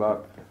talking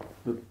about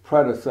the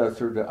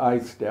predecessor to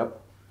ISTEP,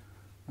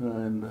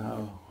 and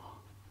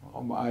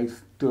I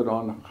stood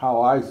on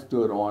how I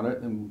stood on it,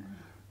 and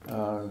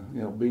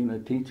you know, being a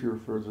teacher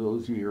for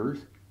those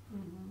years,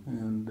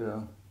 and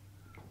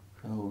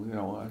so you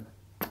know,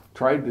 I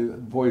tried to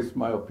voice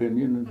my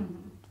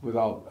opinion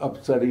without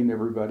upsetting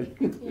everybody.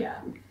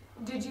 Yeah.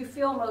 Did you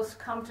feel most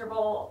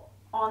comfortable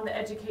on the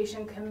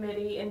education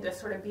committee and to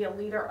sort of be a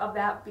leader of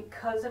that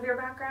because of your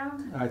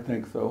background? I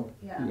think so.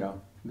 Yeah. Yeah,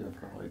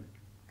 definitely.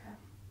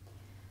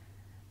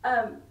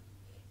 Okay.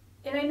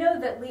 And I know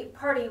that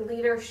party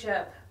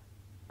leadership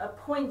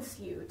appoints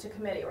you to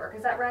committee work.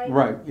 Is that right?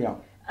 Right. Yeah.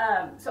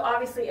 So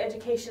obviously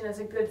education is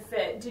a good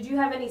fit. Did you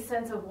have any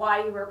sense of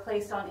why you were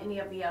placed on any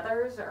of the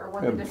others, or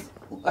was it just?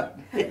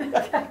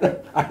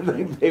 I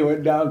think they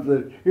went down and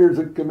said, "Here's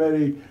a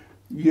committee.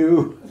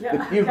 You."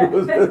 Yeah. You Okay.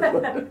 go this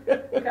way.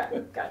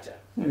 Okay. Gotcha.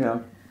 Yeah.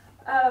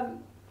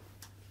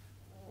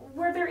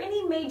 Were there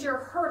any major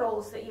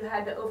hurdles that you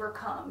had to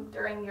overcome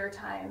during your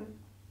time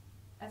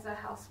as a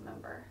House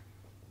member?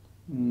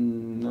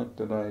 Not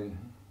that I.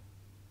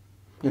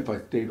 If I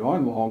stayed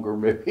on longer,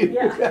 maybe.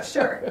 Yeah,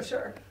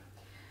 sure.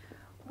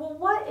 Well,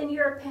 what, in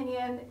your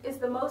opinion, is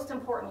the most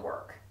important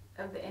work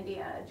of the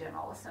Indiana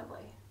General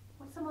Assembly?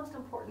 What's the most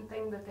important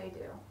thing that they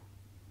do?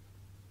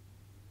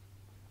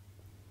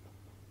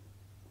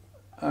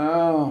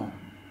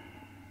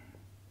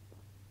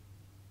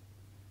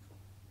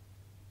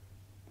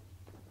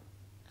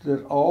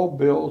 That all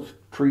bills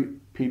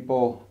treat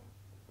people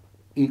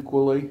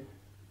equally,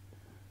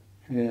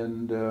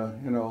 and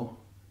you know,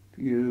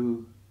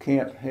 you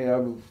can't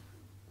have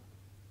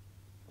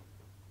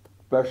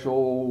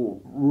special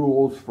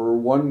rules for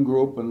one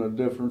group and a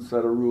different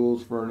set of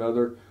rules for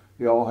another.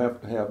 You all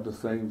have to have the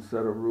same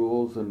set of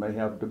rules, and they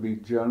have to be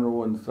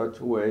general in such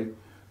a way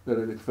that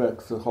it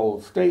affects the whole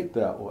state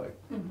that way.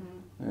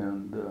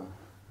 And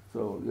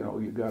so, you know,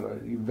 you got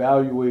to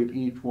evaluate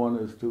each one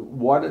as to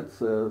what it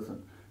says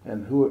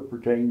and who it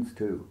pertains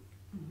to.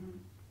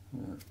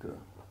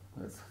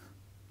 That's.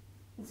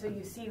 And so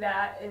you see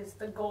that as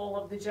the goal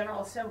of the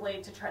General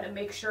Assembly, to try to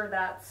make sure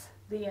that's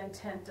the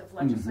intent of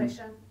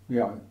legislation?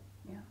 Yeah.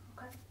 Yeah,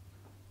 okay.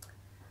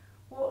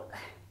 Well,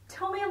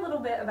 tell me a little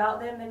bit about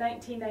then the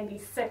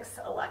 1996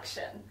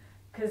 election,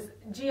 because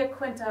Gia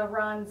Quinta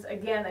runs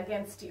again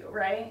against you,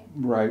 right?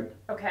 Right.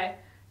 Okay.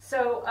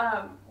 So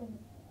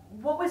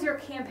what was your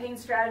campaign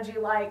strategy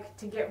like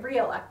to get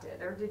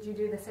reelected, or did you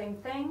do the same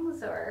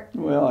things, or?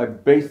 Well, I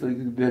basically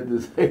did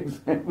the same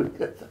thing,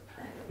 because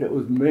it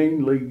was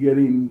mainly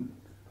getting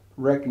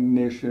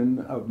recognition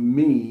of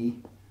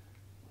me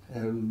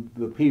and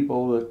the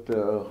people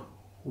that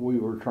we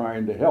were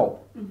trying to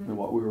help and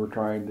what we were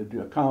trying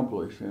to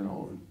accomplish, you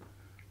know,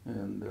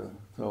 and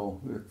so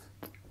it's,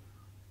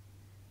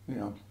 you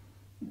know.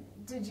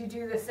 Did you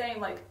do the same,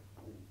 like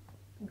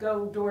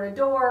go door to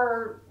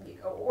door,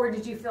 or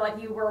did you feel like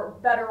you were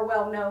better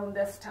well known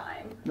this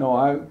time? No,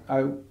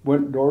 I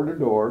went door to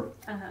door,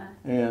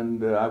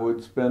 and I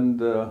would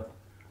spend, you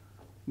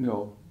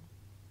know,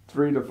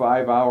 3 to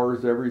 5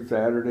 hours every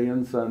Saturday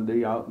and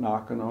Sunday out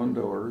knocking on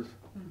doors,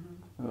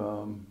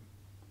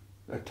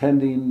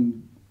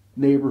 attending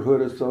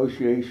neighborhood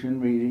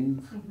association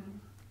meetings,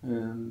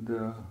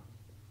 and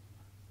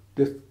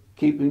just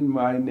keeping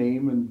my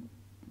name and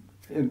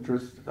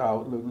interest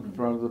out in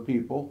front of the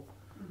people,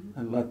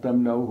 and let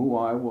them know who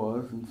I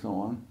was and so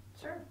on.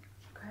 Sure.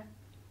 Okay.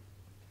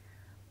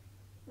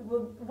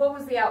 Well, what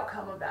was the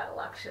outcome of that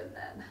election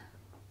then?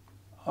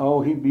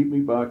 Oh, he beat me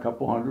by a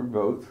couple hundred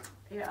votes.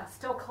 Yeah,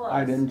 still close.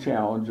 I didn't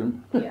challenge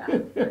him. Yeah,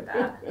 heard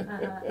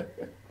that.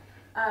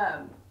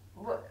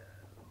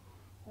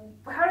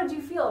 How did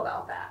you feel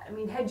about that? I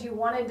mean, had you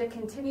wanted to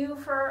continue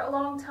for a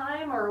long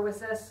time, or was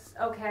this,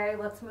 okay,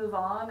 let's move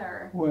on,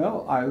 or?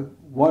 Well, I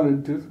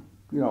wanted to,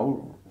 you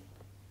know,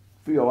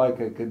 feel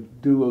like I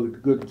could do a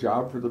good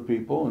job for the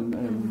people,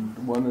 and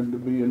wanted to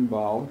be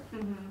involved.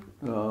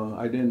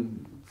 I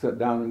didn't sit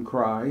down and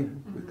cry,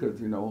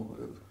 because, you know,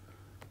 it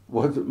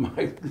wasn't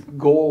my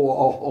goal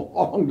all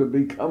along to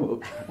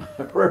become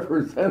a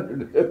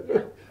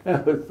representative.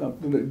 That was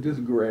something that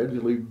just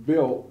gradually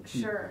built.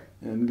 Sure.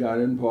 And got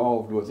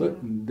involved with it,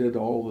 and did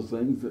all the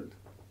things that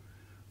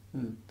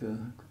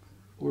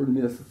were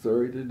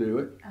necessary to do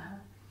it.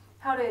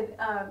 How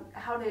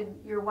did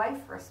your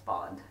wife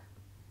respond?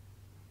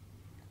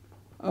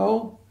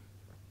 Oh,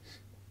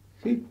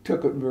 she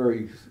took it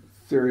very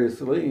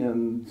seriously,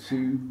 and she,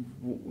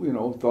 you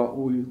know, thought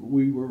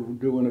we were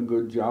doing a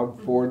good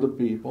job for the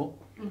people,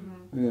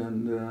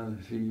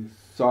 and she's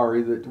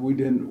sorry that we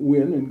didn't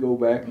win and go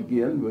back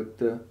again, but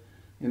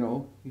you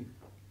know,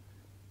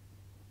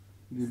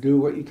 you do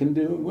what you can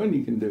do and when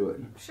you can do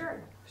it.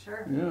 Sure.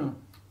 Yeah.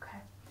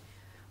 Okay.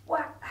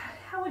 Well,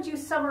 how would you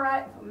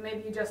summarize,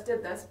 maybe you just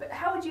did this, but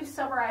how would you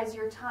summarize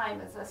your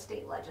time as a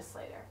state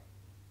legislator?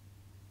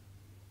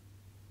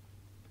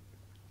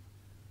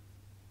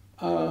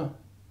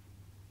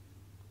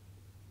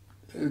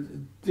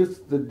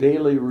 Just the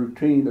daily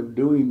routine of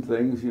doing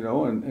things, you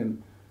know,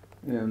 and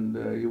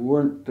you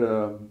weren't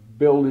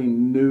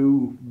building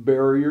new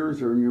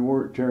barriers, or you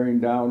weren't tearing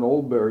down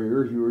old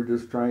barriers. You were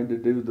just trying to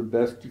do the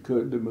best you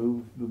could to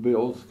move the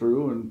bills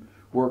through and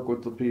work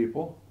with the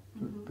people.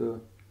 Mm-hmm.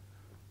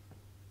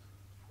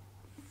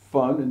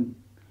 Fun,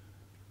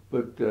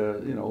 but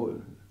you know,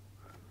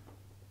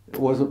 it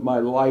wasn't my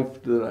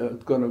life that I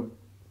was going to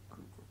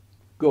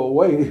go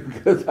away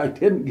because I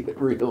didn't get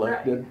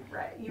reelected.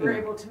 Right. You were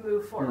able to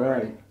move forward.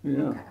 Right.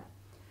 Yeah. Okay.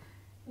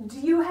 Do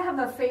you have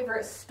a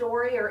favorite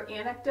story or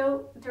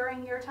anecdote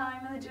during your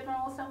time in the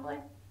General Assembly?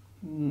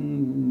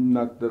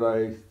 Not that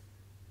I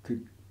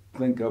could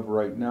think of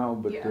right now,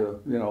 but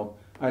you know,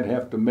 I'd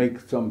have to make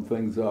some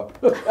things up.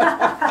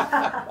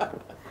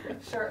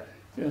 Sure.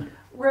 Yeah.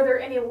 Were there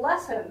any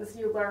lessons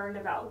you learned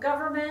about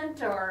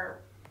government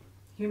or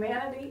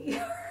humanity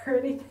or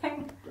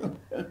anything?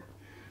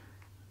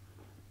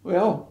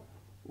 Well,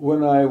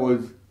 when I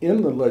was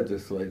in the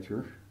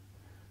legislature,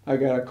 I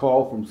got a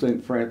call from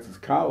St. Francis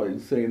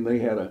College saying they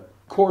had a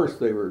course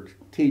they were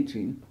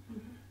teaching,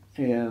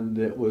 and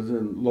it was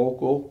in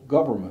local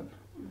government.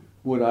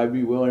 Would I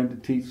be willing to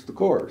teach the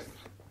course?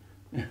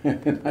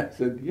 And I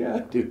said, yeah,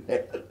 I'd do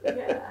that.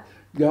 Yeah.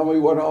 Tell me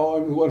what all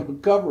I'm going to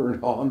cover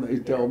and all, and they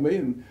tell me,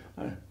 and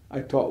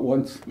I taught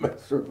one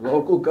semester of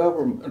local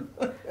government.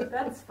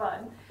 That's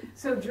fun.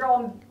 So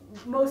drawn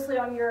mostly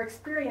on your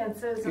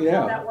experiences of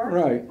how that worked?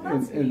 Right. Well,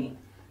 that's neat. And,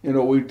 you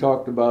know, we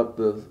talked about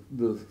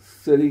the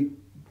city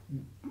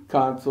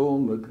council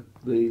and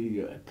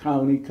the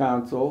county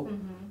council,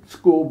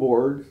 school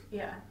boards,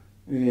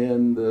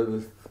 and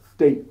the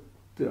state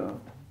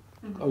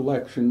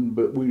election,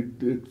 but we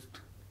did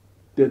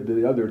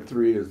the other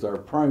three as our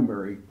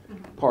primary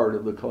part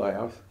of the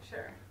class.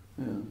 Sure.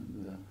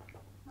 And,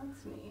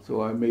 that's neat.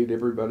 so I made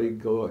everybody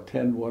go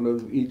attend one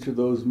of each of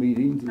those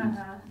meetings and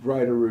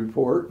write a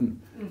report,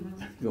 and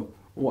you know,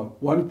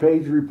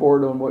 one-page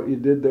report on what you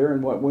did there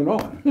and what went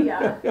on.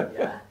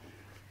 Yeah.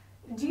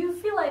 Do you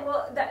feel like,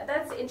 well,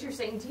 that's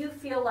interesting. Do you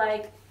feel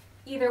like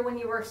either when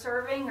you were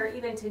serving or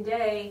even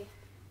today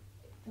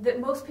that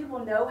most people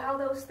know how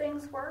those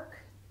things work?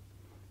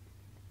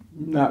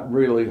 Not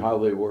really how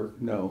they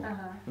work, no.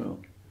 No.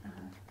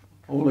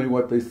 Only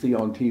what they see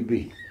on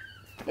TV.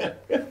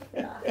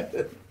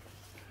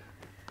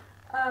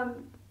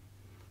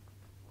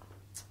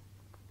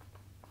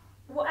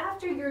 Well,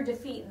 after your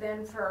defeat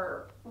then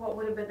for what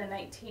would have been the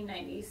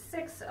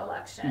 1996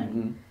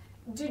 election,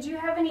 did you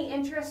have any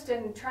interest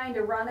in trying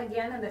to run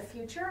again in the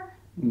future?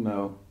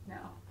 No. No.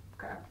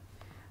 Okay.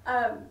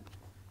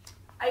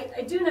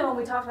 I do know, and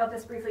we talked about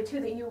this briefly too,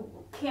 that you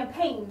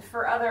campaigned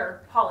for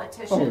other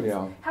politicians. Oh,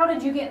 yeah. How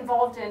did you get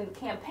involved in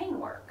campaign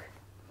work?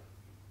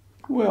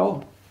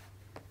 Well,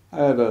 I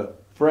had a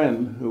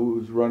friend who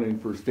was running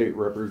for state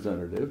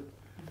representative,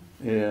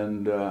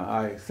 and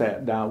I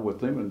sat down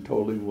with him and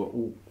told him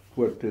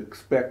what to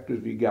expect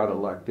if he got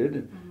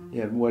elected,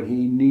 and what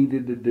he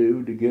needed to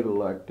do to get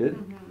elected.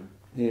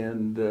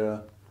 And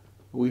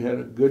we had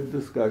a good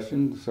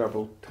discussion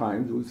several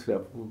times.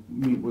 We'd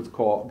meet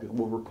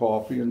over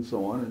coffee and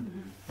so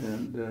on,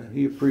 and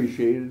he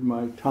appreciated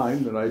my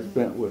time that I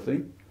spent with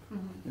him,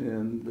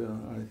 and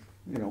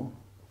I, you know,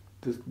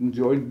 just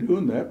enjoyed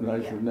doing that. And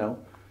I said, no,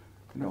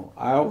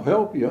 I'll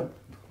help you.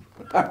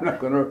 I'm not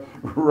going to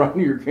run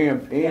your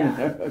campaign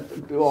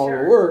and do all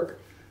the work.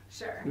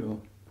 Sure. You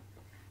know.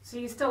 So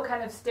you still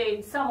kind of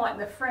stayed somewhat in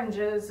the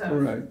fringes of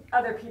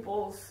other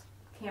people's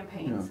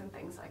campaigns and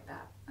things like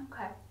that.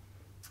 Okay.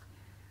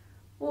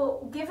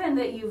 Well, given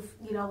that you've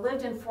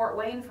lived in Fort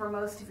Wayne for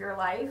most of your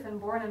life and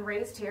born and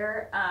raised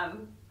here,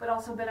 but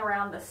also been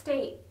around the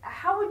state,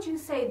 how would you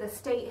say the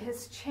state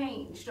has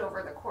changed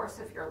over the course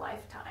of your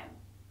lifetime?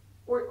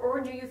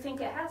 Or do you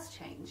think it has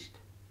changed?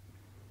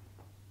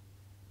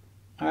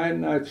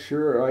 I'm not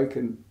sure I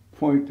can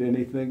point to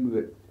anything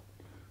that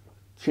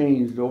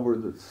changed over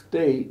the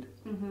state,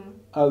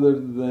 other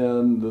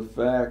than the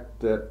fact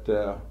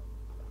that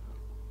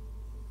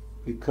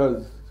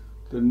because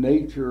the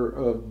nature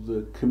of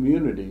the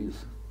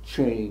communities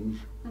change,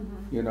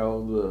 you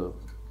know,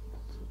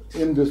 the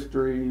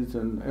industries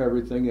and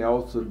everything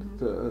else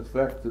that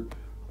affects it,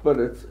 but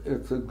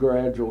it's a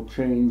gradual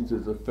change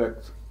that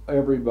affects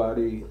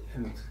everybody,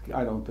 and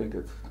I don't think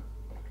it's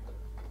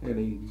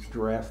any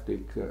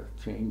drastic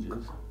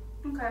changes.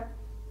 Okay.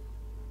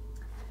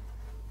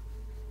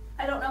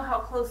 I don't know how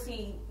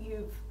closely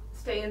you've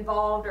stayed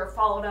involved or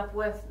followed up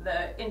with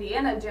the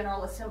Indiana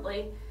General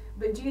Assembly,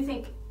 but do you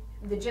think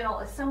the General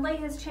Assembly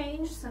has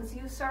changed since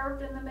you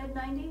served in the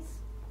mid-90s?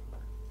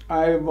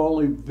 I've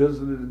only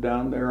visited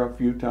down there a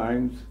few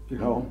times, you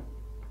know.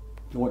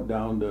 Went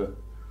down to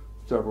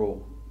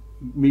several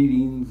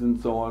meetings and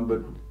so on,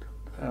 but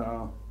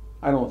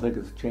I don't think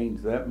it's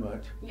changed that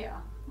much. Yeah,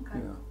 okay.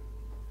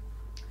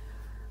 Yeah.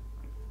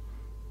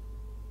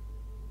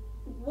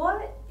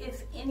 What,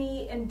 if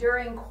any,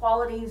 enduring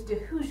qualities do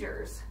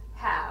Hoosiers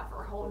have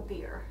or hold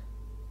dear?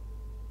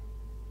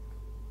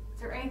 Is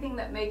there anything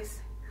that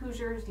makes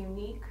Hoosiers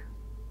unique?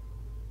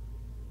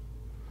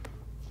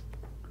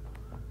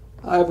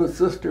 I have a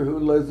sister who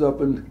lives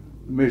up in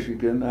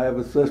Michigan. I have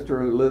a sister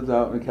who lives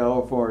out in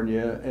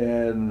California,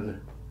 and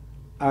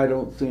I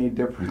don't see any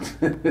difference.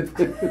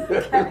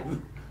 Okay.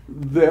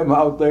 Them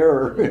out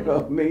there, you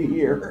know, me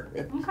here.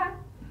 Okay.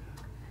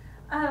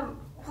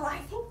 Well, I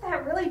think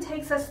that really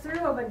takes us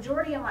through a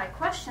majority of my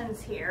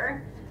questions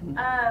here.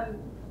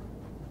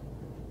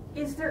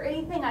 Is there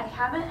anything I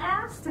haven't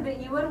asked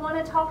that you would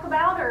want to talk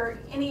about, or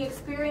any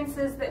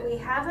experiences that we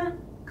haven't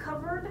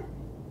covered?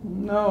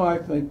 No, I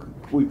think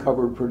we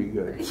covered pretty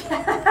good.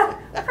 Yeah,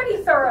 pretty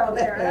thorough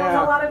there. That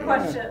was a lot of Yeah.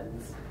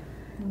 questions.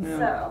 Yeah.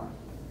 So,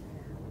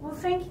 well,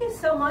 thank you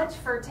so much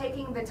for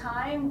taking the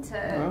time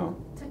to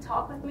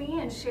talk with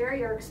me and share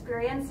your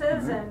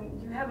experiences.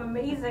 And you have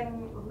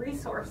amazing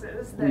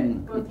resources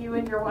that both you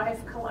and your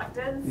wife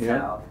collected. Yeah.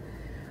 So,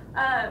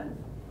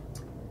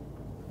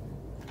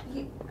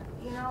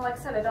 you know, like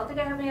I said, I don't think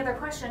I have any other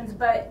questions,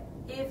 but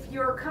if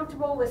you're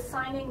comfortable with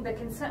signing the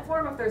consent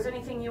form, if there's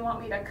anything you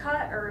want me to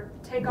cut or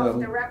take off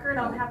the record,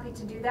 I'm happy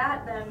to do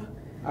that. Then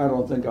I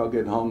don't think I'll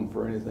get hung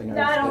for anything.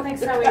 no, I don't think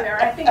so either.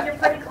 I think you're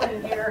pretty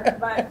clean here.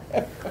 But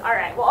all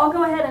right, well, I'll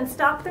go ahead and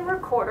stop the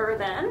recorder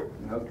then.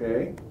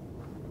 Okay.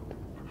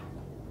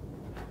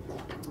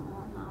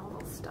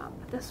 I'll stop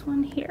this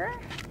one here.